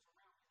from leaders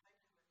around me. They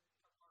do it for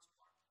the most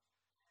part.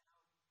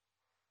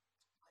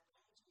 And like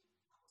Angie,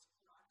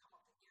 I'd come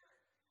up to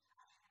Garrett.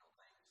 I handled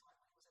things like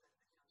when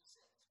he was at a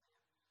 6, man.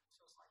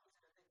 So it's like he's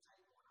at a big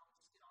table and I would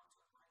just get onto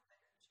him right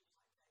there. And she was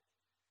like, David,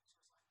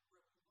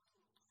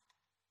 she was like,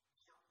 remove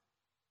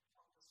him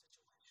from the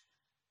situation.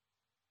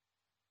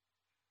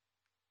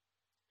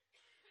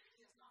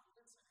 He is not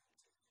listening to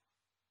you.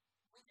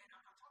 And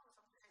I'm talking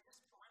something, hey, this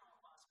is parental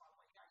advice, by the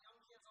way. You got young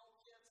kids, old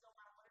kids, no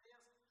matter what it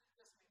is.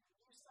 Listen,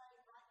 when you say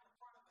right in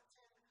front of a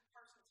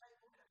 10-person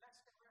table at a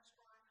Mexican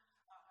restaurant,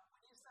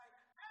 when you say,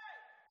 hey,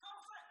 come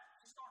sit,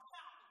 you start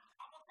counting.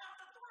 I'm going to count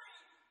to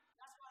 3.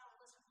 That's why I don't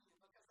listen to you,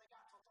 because they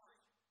got to 3.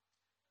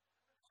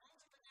 And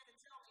Angie began to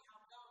tell me how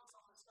dumb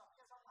some of this stuff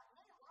is. I'm like,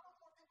 man, why don't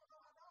more people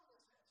know how dumb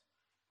this is?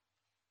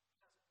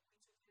 Because we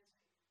too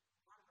busy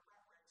running the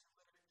rat race and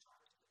living in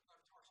trying to go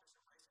to Tarshish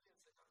and raise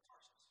kids that go to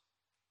Tarshish.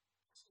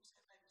 And she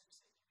said, baby,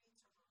 you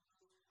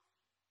need to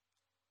remove him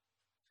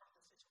from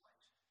the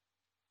situation,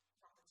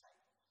 from the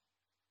table.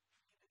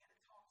 You begin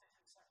to talk to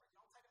him separately.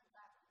 You don't take him to the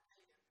bathroom and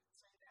date him and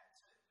say that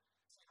too.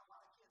 See, a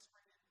lot of kids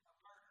bring in a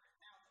murder, and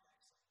now they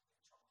actually get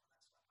in trouble for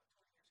that stuff. But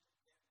 20 years didn't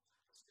get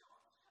it. But still,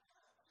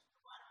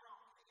 right or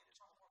wrong, they get in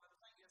trouble for it. But the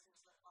thing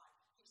is that, like,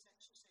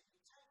 she said, you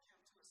take him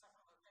to a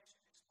separate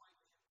location and explain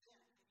to him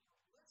then, and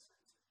he'll listen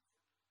to you.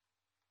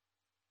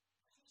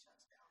 But he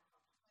shuts down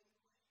completely.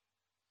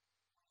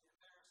 You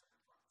embarrass him in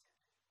front of 10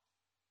 people.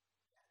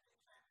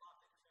 You had a big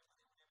family,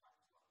 when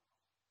everybody was local.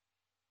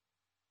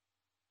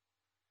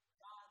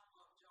 God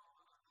loved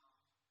Jonah enough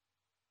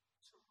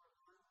to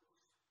remove him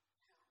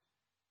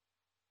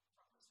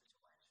from the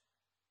situation.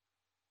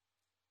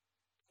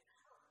 It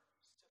hurts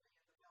to be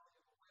in the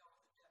belly of a whale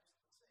in the depths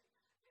of the sea.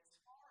 As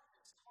far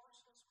as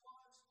Tarshish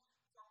was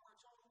from where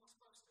Jonah was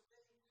supposed to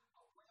be,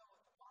 a whale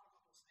at the bottom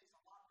of the sea is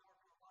a lot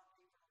darker, a lot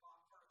deeper, and a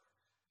lot further.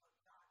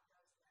 But God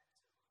does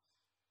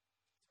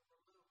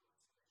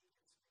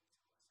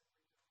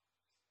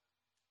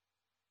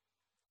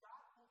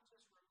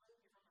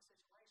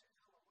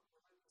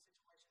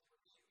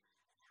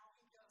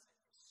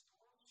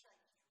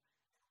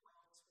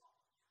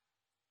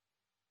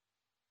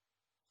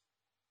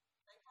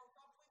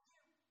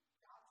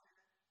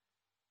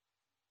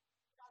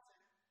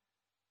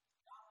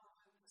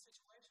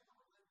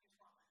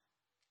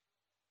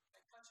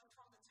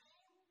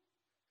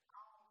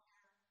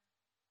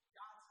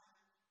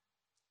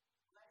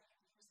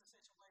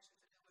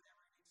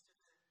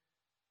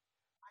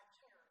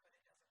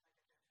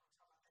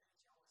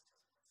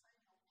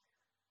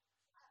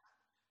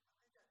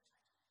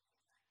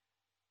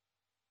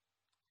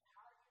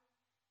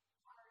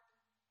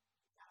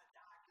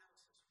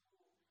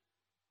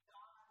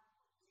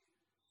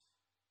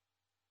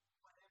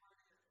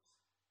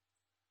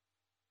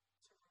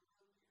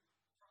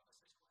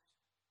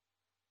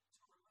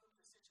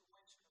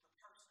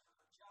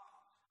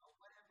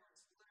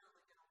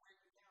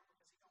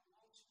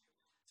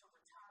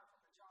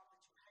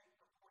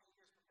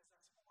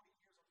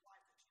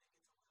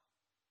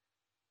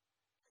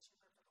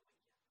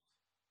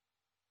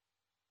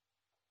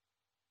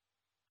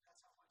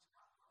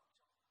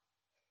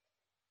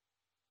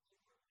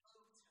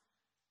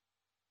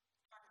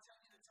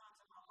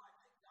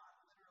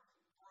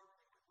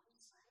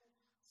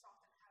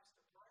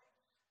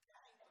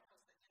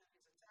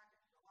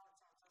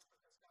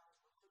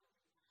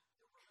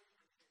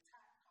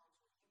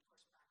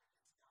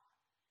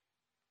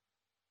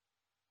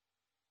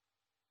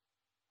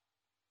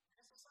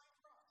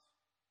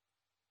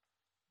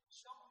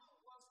Jonah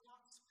was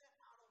not spit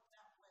out of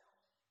that well,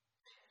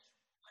 fish,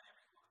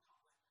 whatever you want to call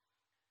it,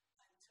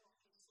 until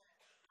he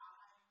said,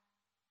 I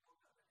will go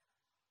to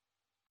Nineveh.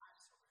 I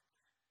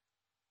surrender.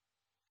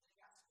 And he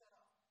got spit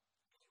up, and he went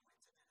to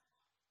Nineveh.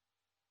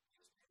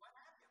 He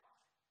wasn't happy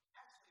about it.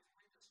 Actually, if you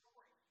read the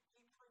story,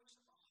 he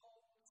preached to the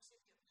whole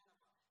city of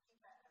Nineveh.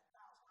 He batted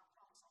 1,000. I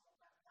promise I won't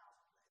bat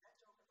 1,000 today. That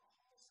joker, the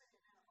whole city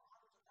of Nineveh,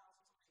 hundreds of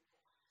thousands of people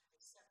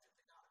accepted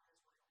the God of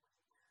Israel when he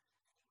went.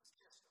 And he was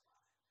pissed about it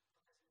because he was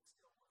still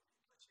wounded.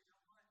 But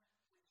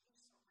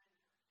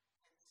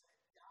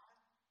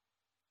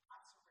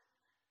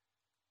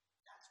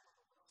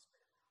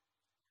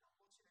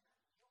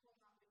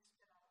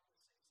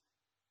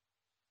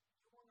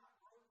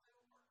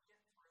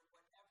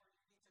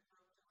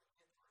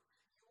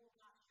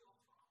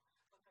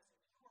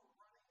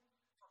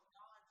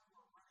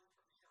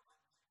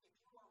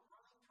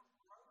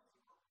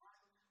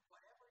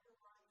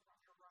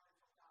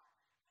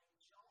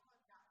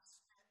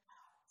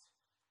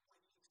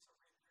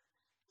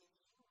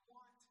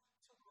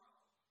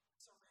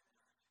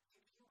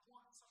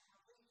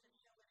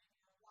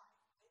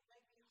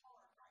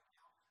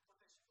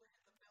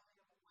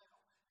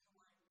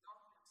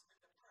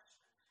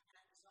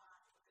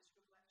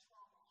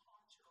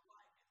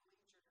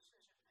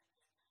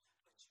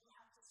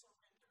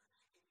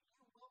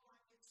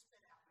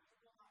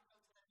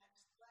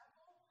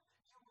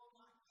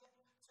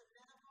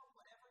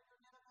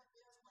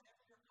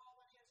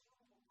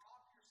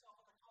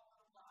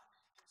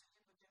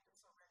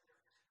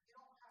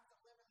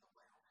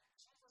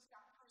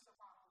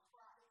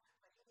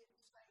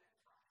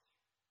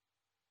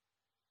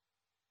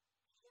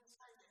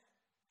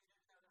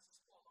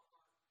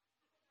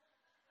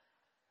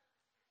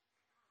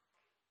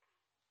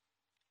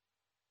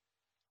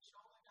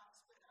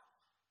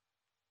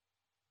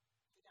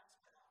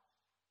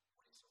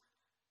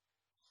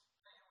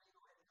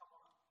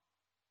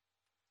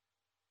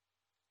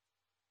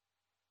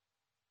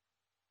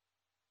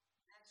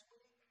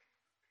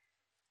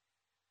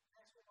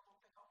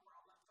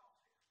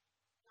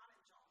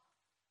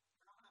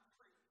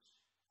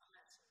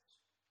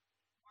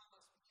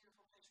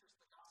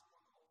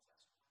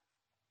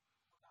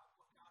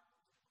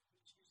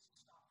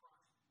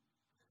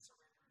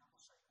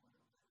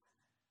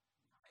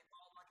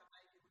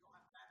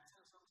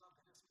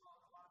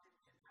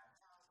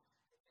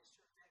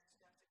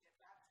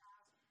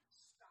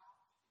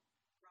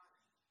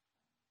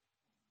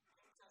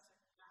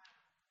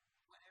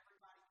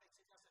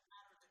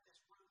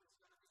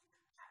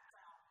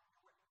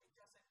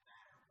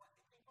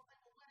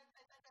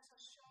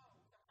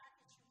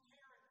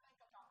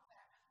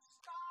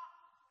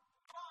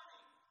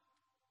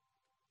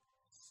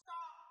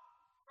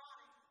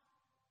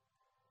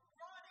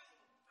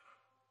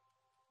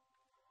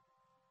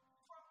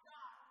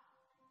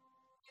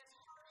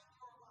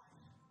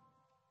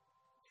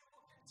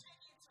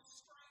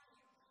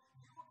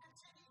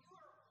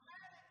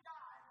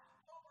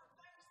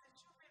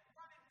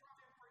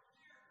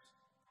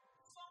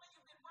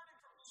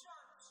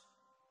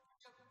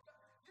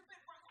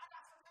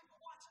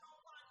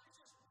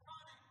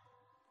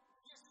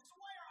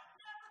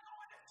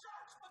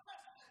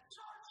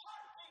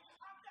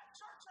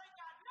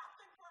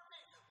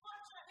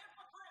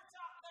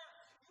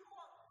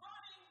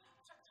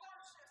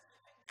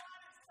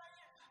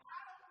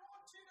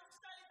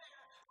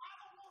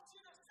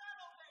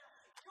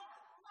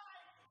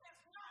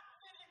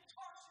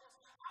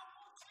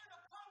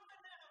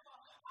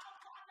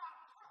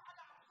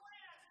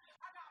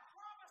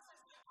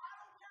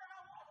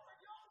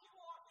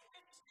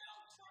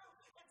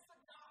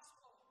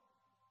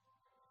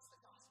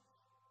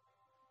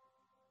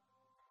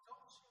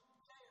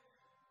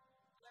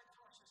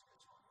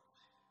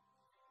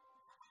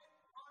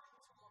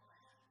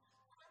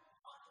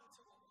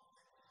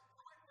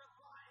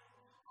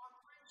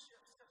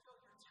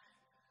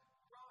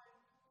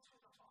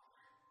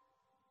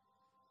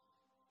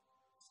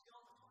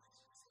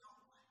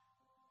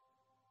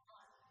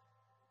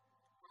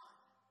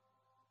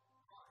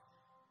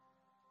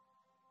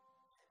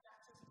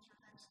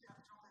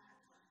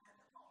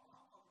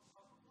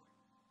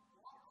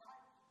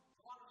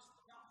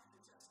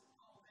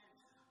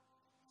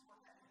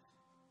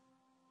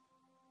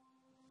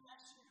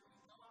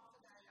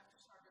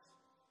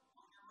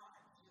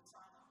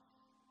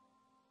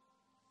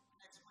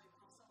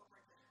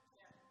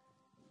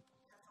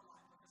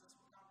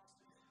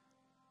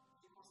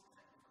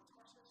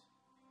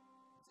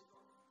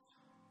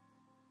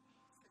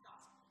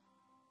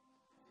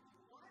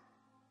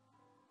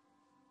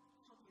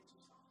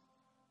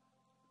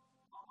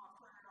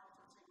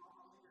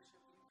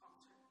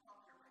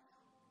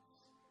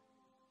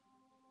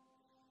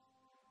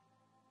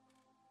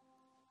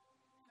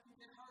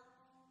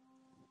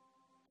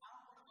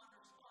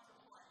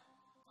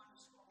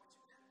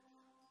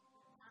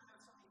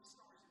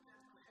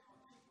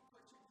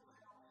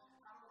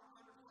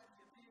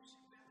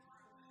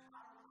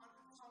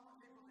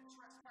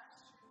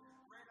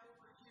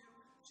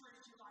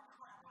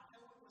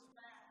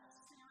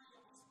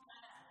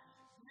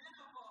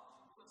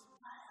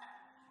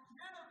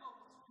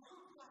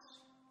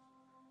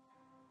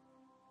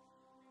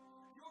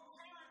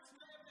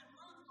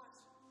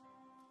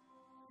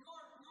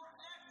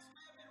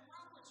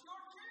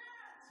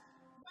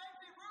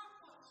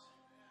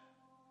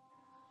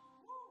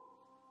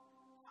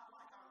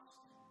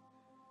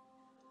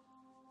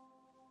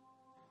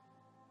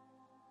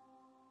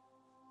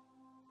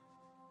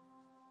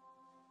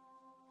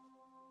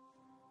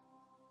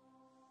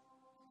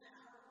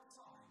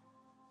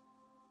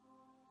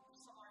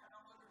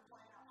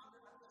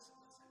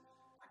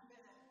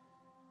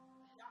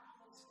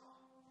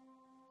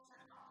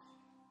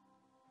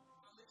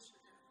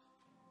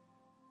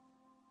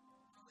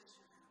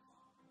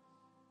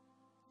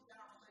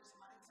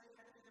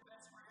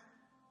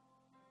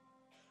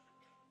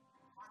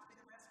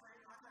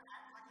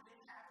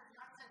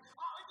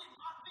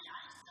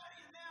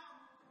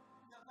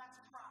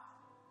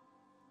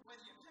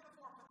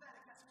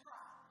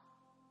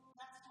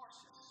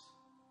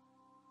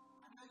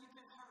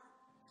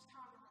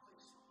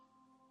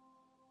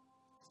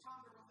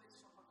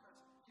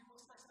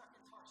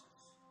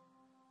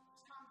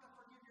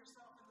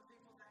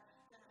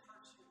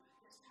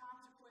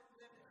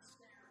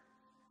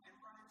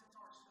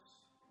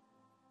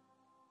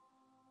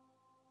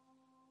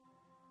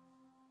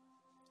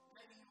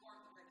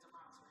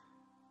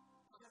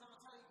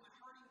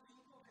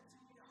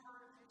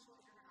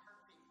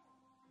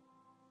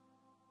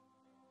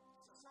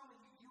telling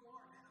you, you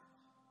are Nineveh.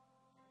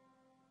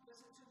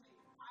 Listen to me.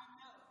 I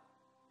know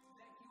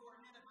that you are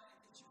Nineveh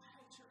and that you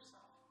hate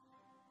yourself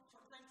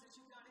for things that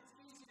you've done. It's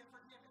easy to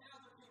forgive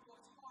other people.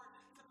 It's hard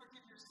to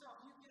forgive yourself.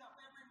 You get up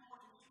every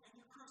morning and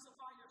you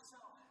crucify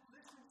yourself.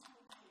 Listen to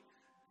me.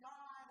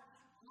 God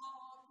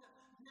loved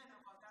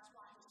Nineveh. That's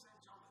why he sent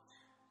Jonah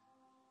there.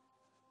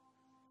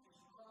 And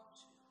he loved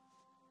you.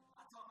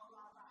 I talk a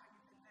lot about how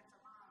you've been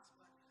victimized,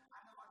 but I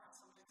know I got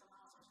some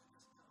victimizers in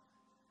this building.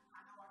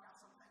 I know I got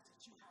some things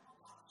that you have a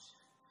lot of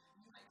shame.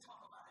 You may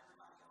talk about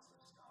everybody else's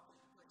stuff,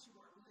 but you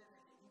are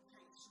living and you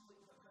can't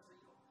sleep because of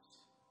yours.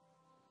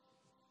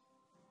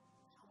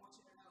 I want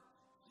you to know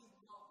he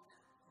loved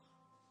Nineveh.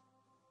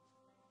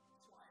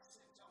 That's why I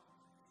said Jonah,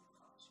 he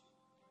loves you.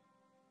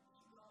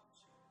 He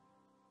loves you.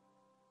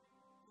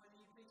 Whether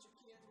you beat your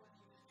kids, whether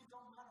it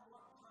don't matter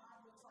what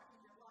pride looks like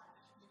in your life,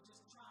 you're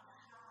just trying to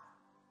hide.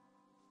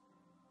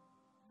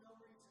 No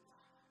reason to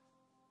hide.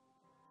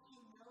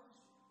 He knows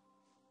you.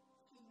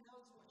 He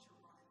knows what you're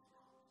running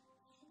from.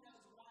 He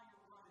knows why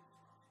you're running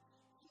from it.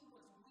 He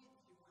was with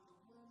you when the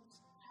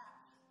wounds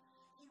happened.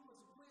 He was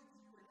with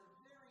you in the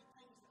very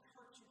things that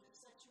hurt you, that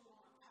set you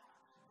on a path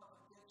of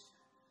addiction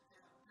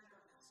and of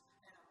bitterness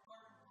and of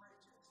burned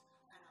bridges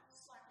and of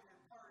second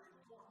and third and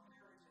fourth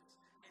marriages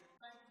and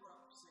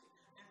bankruptcy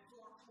and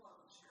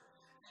foreclosure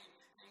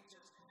and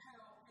just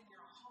hell in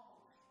your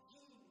home.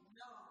 He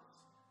knows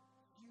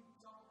you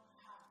don't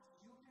have to.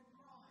 You can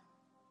run,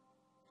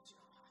 but you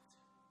don't have to.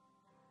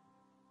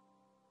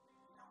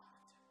 You don't have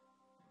to.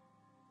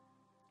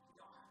 You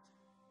don't have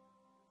to.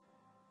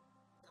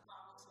 The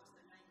Bible says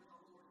the name of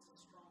the Lord is a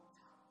strong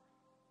tower,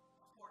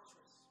 a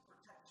fortress,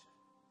 protection.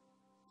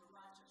 The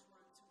righteous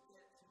run to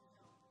it, to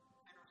him,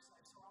 and are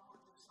safe. So I want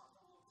to do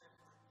something a little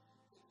different.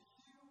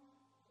 If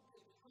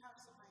you have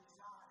some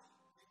anxiety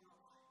in your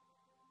life,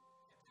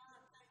 if there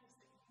are things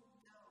that you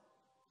know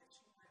that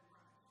you've been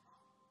running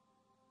from,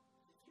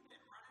 if you've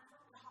been running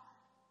from God,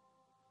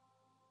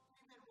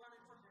 you've been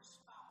running from your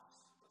spouse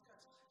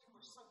because you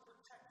were so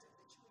protective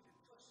that you even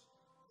pushed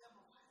them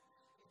away.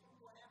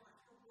 Whatever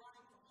you're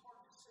running from hard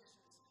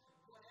decisions,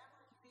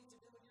 whatever you need to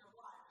do in your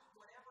life,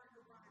 whatever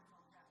you're running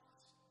from,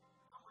 Catalyst,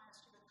 I'm going to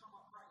ask you to come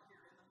up right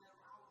here in the middle.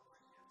 I will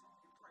lay hands on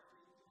you, pray for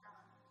you. You can kind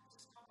of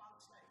just come on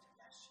the stage.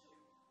 That's you.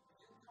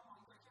 You can come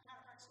on. You can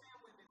matter of fact, stand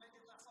with me. Make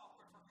it less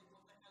awkward for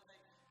people that know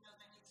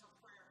they need some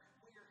prayer.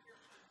 We are here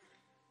for you.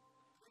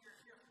 We are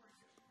here for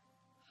you.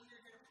 We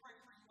are here to pray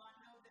for you. I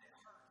know that it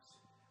hurts.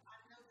 I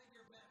know that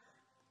you're bitter.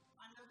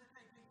 I know that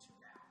they beat you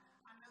down.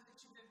 I know that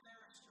you've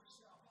embarrassed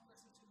yourself. But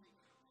listen to me.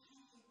 He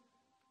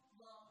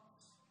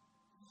loves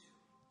you.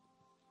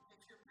 If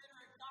you're bitter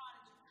at God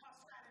and you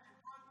cuss at him and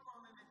run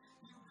from him and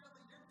you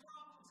really, your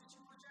problems that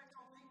you project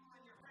on people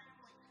in your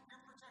family,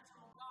 you're projecting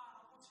on God,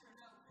 I want you to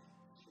know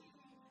he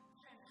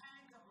can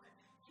handle it.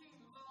 He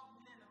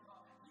loved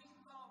Nineveh. He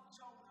loved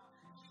Jonah.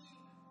 He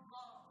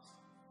loves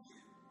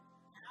you.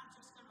 And I'm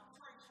just going to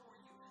pray for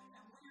you.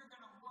 And we are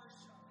going to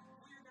worship.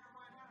 We are going to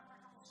run out. In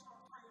fact, I'm going to start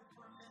praying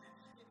for a minute.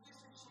 If this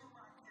is you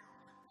right now,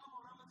 come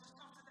on, I'm going to just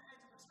come to the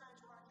edge of the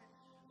stage right now.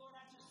 Lord,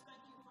 I just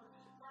thank you for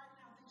right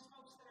now these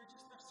folks that are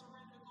just they're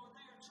surrendered, Lord.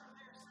 They are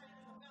staying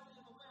in the belly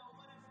of the well,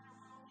 whatever their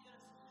will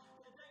is,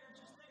 that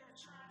they are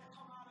trying to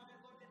come out of it,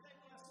 Lord, that they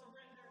want to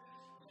surrender.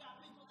 We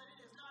got people that it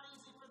is not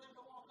easy for them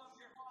to walk up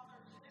here, Father.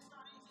 It's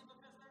not easy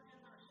because they're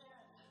in their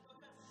head,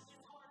 because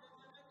it's hard to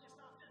live. Maybe it's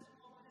not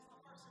physical, but it's the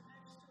person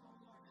next to them,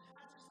 Lord.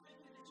 I just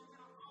thank you that you're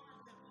going to honor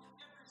them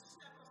every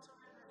step of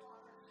surrender,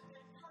 Father.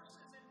 And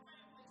curses and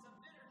families of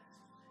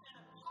bitterness and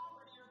of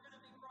poverty are going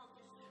to be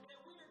broken. And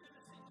we are going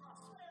to see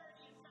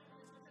prosperity in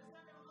families because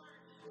they're going to learn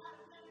how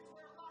to manage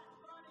their life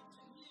running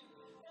to you.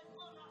 They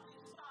will not be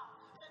stopped.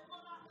 They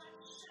will not let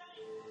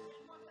shame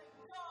and what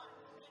they've done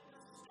and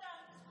the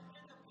mistakes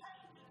and the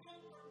pain that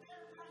came from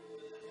their pain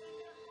because they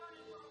kept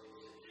running from it.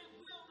 It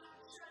will not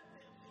shake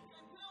them.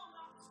 It will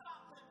not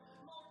stop them.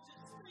 Lord,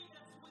 just feed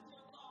us with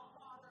your love,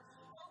 Father.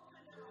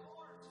 Open their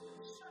hearts.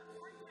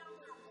 Bring down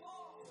their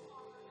walls,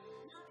 Father.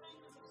 Your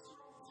name is a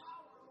strong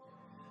tower, Lord.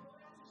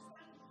 Lord, I just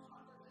thank you,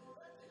 Father.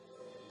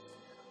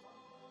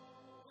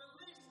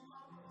 Release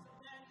mothers and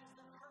daddies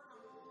that hurt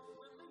them.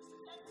 Release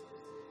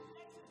exes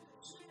that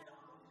cheated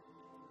on them.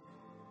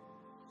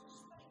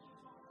 Just thank you,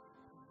 Father.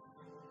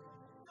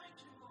 Thank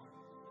you, Lord.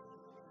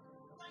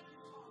 Thank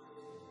you, Father.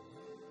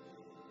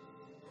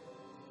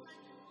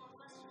 Thank you, Lord.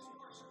 Let's just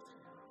worship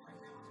together right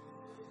now.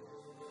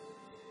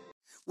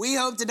 We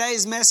hope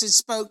today's message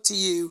spoke to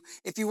you.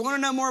 If you want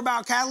to know more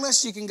about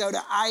Catalyst, you can go to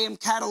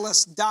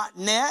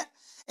iamcatalyst.net.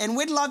 And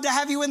we'd love to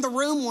have you in the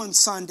room one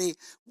Sunday.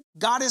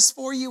 God is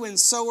for you, and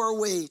so are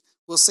we.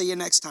 We'll see you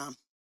next time.